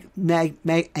 Electromagnetic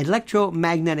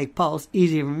pulse,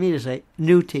 easy for me to say,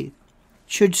 new teeth.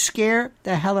 Should scare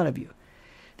the hell out of you.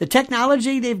 The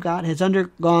technology they've got has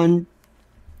undergone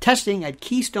testing at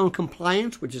Keystone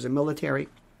Compliance, which is a military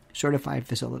certified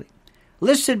facility,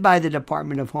 listed by the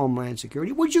Department of Homeland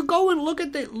Security. Would you go and look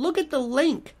at the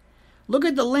link? Look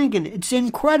at the link, and it's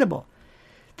incredible.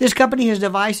 This company has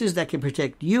devices that can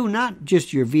protect you, not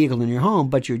just your vehicle in your home,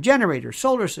 but your generator,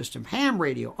 solar system, ham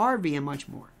radio, RV, and much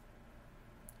more.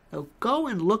 So go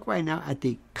and look right now at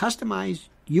the customized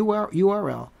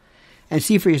URL and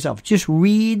see for yourself. Just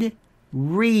read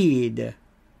the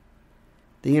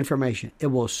information. It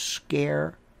will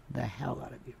scare the hell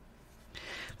out of you.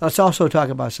 Let's also talk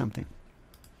about something.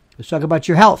 Let's talk about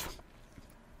your health.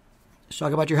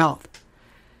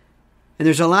 And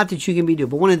there's a lot that you can be doing.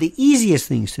 But one of the easiest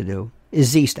things to do is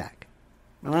Z-Stack.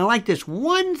 And I like this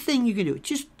one thing you can do. It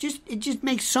just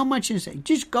makes so much sense.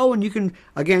 Just go and you can,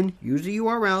 again, use the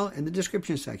URL in the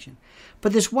description section.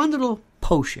 But this one little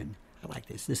potion, I like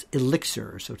this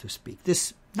elixir, so to speak.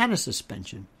 This, not a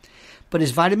suspension, but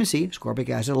it's vitamin C, ascorbic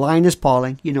acid, Linus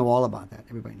Pauling. You know all about that.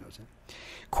 Everybody knows that.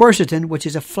 Quercetin, which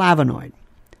is a flavonoid,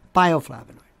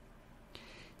 bioflavonoid.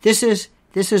 This is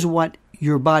what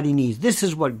your body needs. This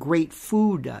is what great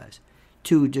food does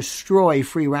to destroy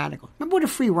free radicals. Remember what a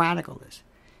free radical is.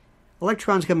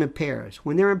 Electrons come in pairs.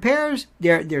 When they're in pairs,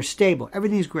 they're stable.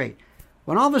 Everything's great.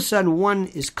 When all of a sudden one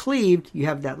is cleaved, you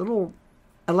have that little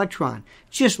electron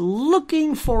just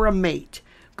looking for a mate,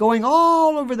 going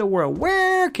all over the world.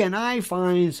 Where can I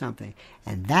find something?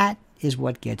 And that is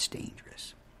what gets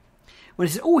dangerous. When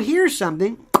it says, oh, here's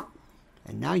something,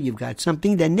 and now you've got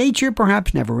something that nature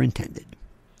perhaps never intended.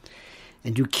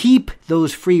 And to keep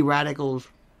those free radicals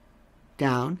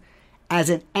down as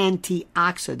an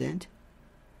antioxidant,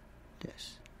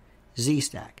 this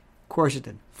Z-Stack,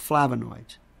 quercetin,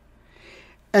 flavonoids.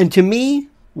 And to me,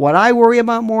 what I worry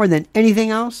about more than anything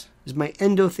else is my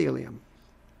endothelium.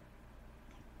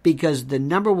 Because the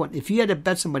number one, if you had to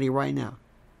bet somebody right now,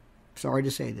 sorry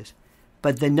to say this,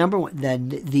 but the number one,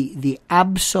 the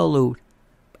absolute,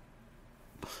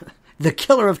 the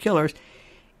killer of killers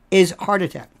is heart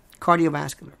attack,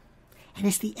 cardiovascular. And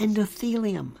it's the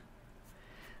endothelium.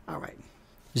 All right.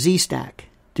 Z-Stack.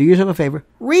 Do yourself a favor.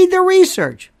 Read the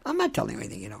research. I'm not telling you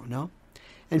anything you don't know.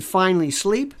 And finally,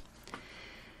 sleep.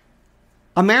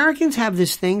 Americans have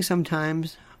this thing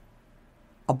sometimes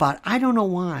about, I don't know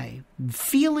why,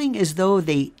 feeling as though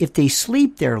if they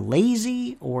sleep, they're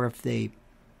lazy, or if they,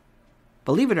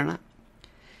 believe it or not,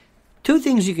 two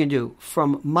things you can do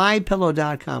from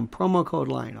mypillow.com, promo code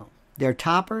Lionel. Their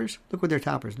toppers, look what their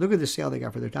toppers, look at the sale they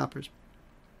got for their toppers.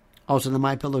 Also the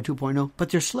MyPillow 2.0, but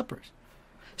they're slippers.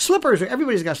 Slippers,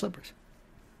 everybody's got slippers.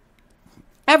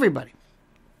 Everybody.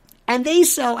 And they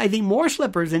sell, I think, more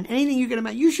slippers than anything you can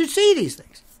imagine. You should see these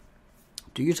things.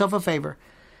 Do yourself a favor.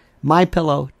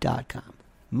 MyPillow.com.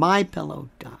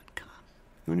 MyPillow.com.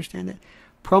 You understand that?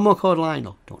 Promo code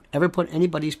Lionel. Don't ever put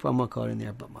anybody's promo code in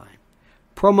there but mine.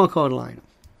 Promo code Lionel.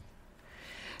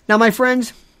 Now, my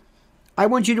friends, I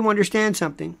want you to understand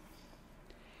something.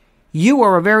 You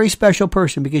are a very special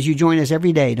person because you join us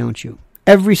every day, don't you?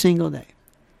 Every single day.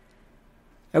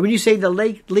 And when you say the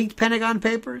leaked Pentagon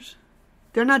papers,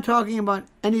 they're not talking about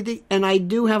anything. And I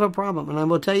do have a problem. And I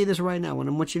will tell you this right now. And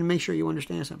I want you to make sure you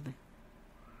understand something.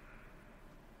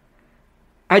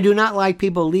 I do not like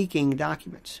people leaking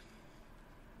documents.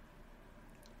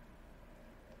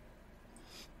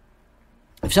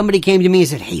 If somebody came to me and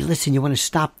said, hey, listen, you want to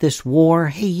stop this war?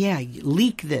 Hey, yeah,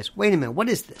 leak this. Wait a minute. What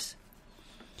is this?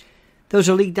 Those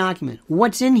are leaked documents.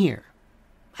 What's in here?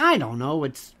 I don't know.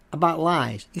 It's about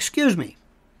lies. Excuse me.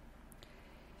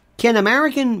 Can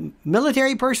American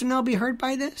military personnel be hurt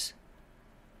by this?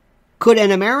 Could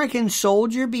an American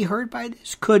soldier be hurt by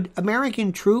this? Could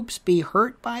American troops be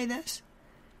hurt by this?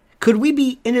 Could we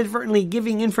be inadvertently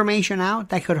giving information out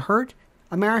that could hurt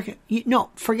America? No,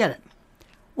 forget it.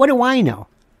 What do I know?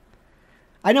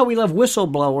 I know we love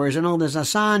whistleblowers and all this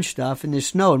Assange stuff and this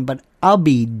Snowden, but I'll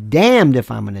be damned if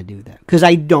I'm going to do that because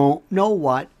I don't know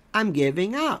what I'm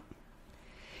giving out.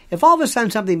 If all of a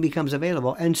sudden something becomes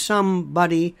available and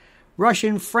somebody,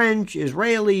 Russian, French,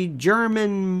 Israeli,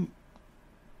 German,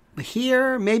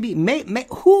 here, maybe,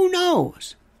 who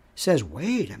knows, says,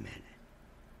 wait a minute.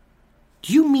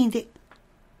 Do you mean that?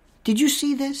 Did you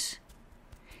see this?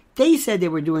 They said they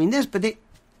were doing this, but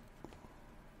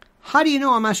how do you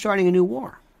know I'm not starting a new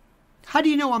war? How do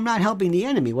you know I'm not helping the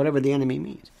enemy, whatever the enemy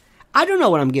means? I don't know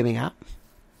what I'm giving out.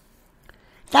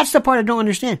 That's the part I don't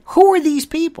understand. Who are these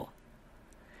people?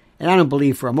 And I don't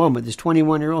believe for a moment this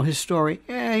 21-year-old, his story,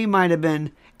 he might have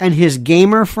been. And his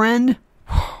gamer friend?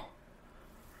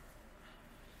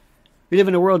 We live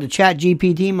in a world of chat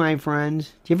GPT, my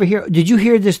friends. Did you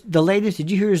hear this, the latest? Did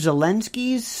you hear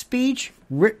Zelensky's speech?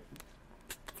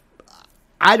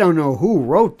 I don't know who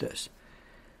wrote this.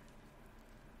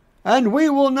 And we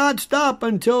will not stop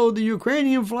until the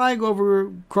Ukrainian flag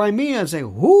over Crimea. Say,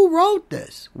 who wrote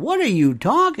this? What are you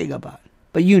talking about?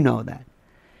 But you know that.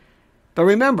 But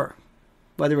remember,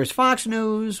 whether it's Fox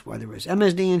News, whether it's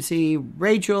MSDNC,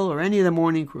 Rachel, or any of the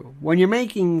morning crew, when you're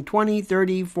making $20,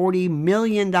 $30, $40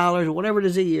 million, or whatever it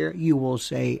is a year, you will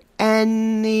say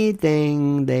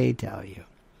anything they tell you.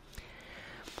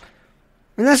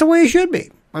 And that's the way it should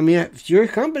be. I mean, if it's your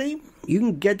company, you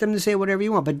can get them to say whatever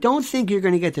you want, but don't think you're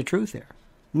going to get the truth there.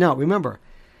 No, remember,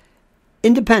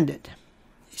 independent,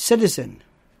 citizen,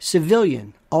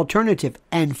 civilian, alternative,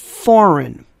 and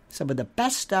foreign. Some of the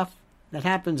best stuff that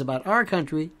happens about our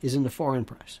country is in the foreign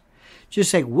press.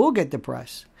 Just say, we'll get the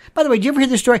press. By the way, did you ever hear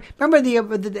the story? Remember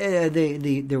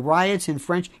the riots in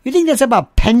French? You think that's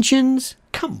about pensions?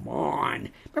 Come on.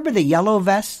 Remember the yellow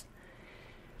vests?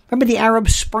 Remember the Arab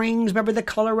Springs? Remember the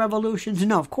color revolutions?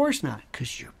 No, of course not,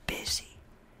 because you're busy.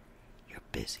 You're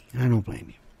busy. I don't blame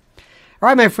you. All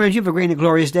right, my friends, you have a great and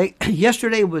glorious day.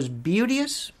 Yesterday was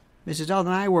beauteous. Mrs. Eld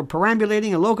and I were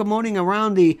perambulating and locomoting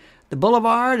around the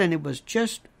boulevard, and it was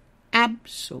just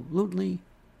absolutely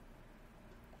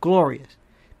glorious.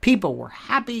 People were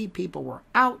happy. People were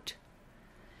out.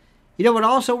 You know what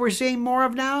also we're seeing more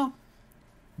of now?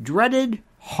 Dreaded,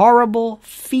 horrible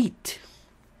feet.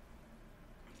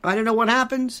 I don't know what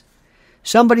happens.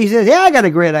 Somebody says, yeah, I got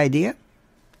a great idea.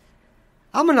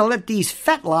 I'm going to let these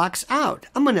fetlocks out.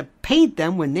 I'm going to paint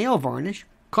them with nail varnish,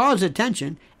 cause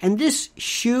attention, and this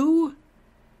shoe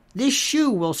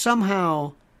will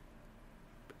somehow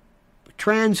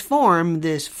transform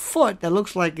this foot that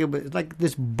looks like it was like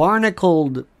this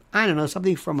barnacled, I don't know,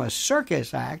 something from a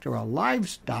circus act or a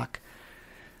livestock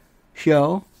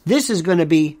show. This is going to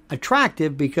be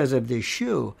attractive because of this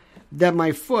shoe that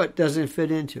my foot doesn't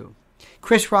fit into.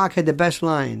 Chris Rock had the best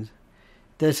lines.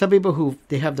 There's some people who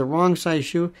they have the wrong size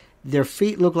shoe. Their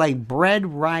feet look like bread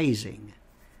rising.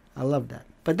 I love that.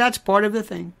 But that's part of the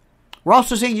thing. We're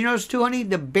also seeing, you notice too, honey,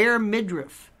 the bare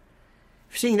midriff.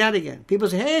 Seeing that again. People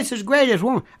say, hey, this is great. It's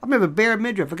warm. I remember bare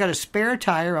midriff. I've got a spare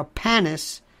tire, a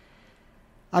panis.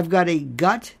 I've got a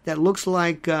gut that looks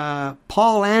like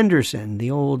Paul Anderson,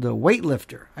 the old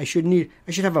weightlifter. I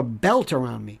should have a belt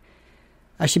around me.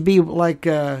 I should be like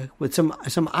with some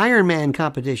Ironman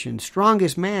competition,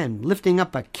 strongest man, lifting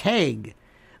up a keg.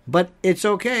 But it's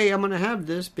okay. I'm going to have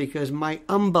this because my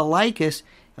umbilicus,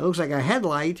 it looks like a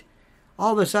headlight.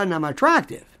 All of a sudden, I'm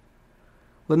attractive.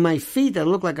 With my feet that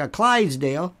look like a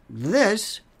Clydesdale,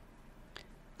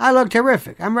 I look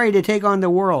terrific. I'm ready to take on the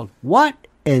world. What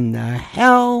in the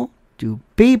hell do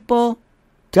people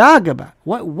talk about?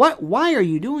 Why are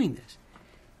you doing this?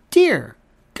 Dear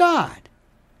God.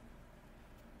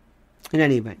 In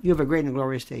any event, you have a great and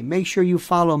glorious day. Make sure you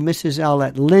follow Mrs. L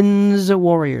at Lynn's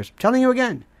Warriors. I'm telling you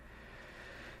again.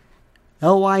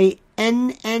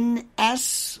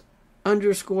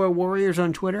 LYNNS_Warriors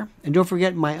on Twitter. And don't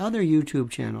forget my other YouTube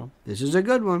channel. This is a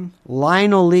good one.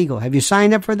 Lionel Legal. Have you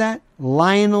signed up for that?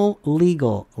 Lionel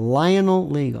Legal. Lionel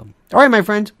Legal. All right, my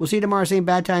friends. We'll see you tomorrow. Same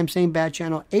bad time, same bad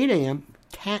channel. 8 a.m.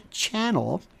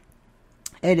 Channel.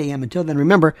 8 a.m. Until then,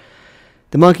 remember,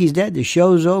 the monkey's dead. The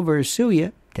show's over. Sue ya.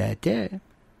 Ta-ta.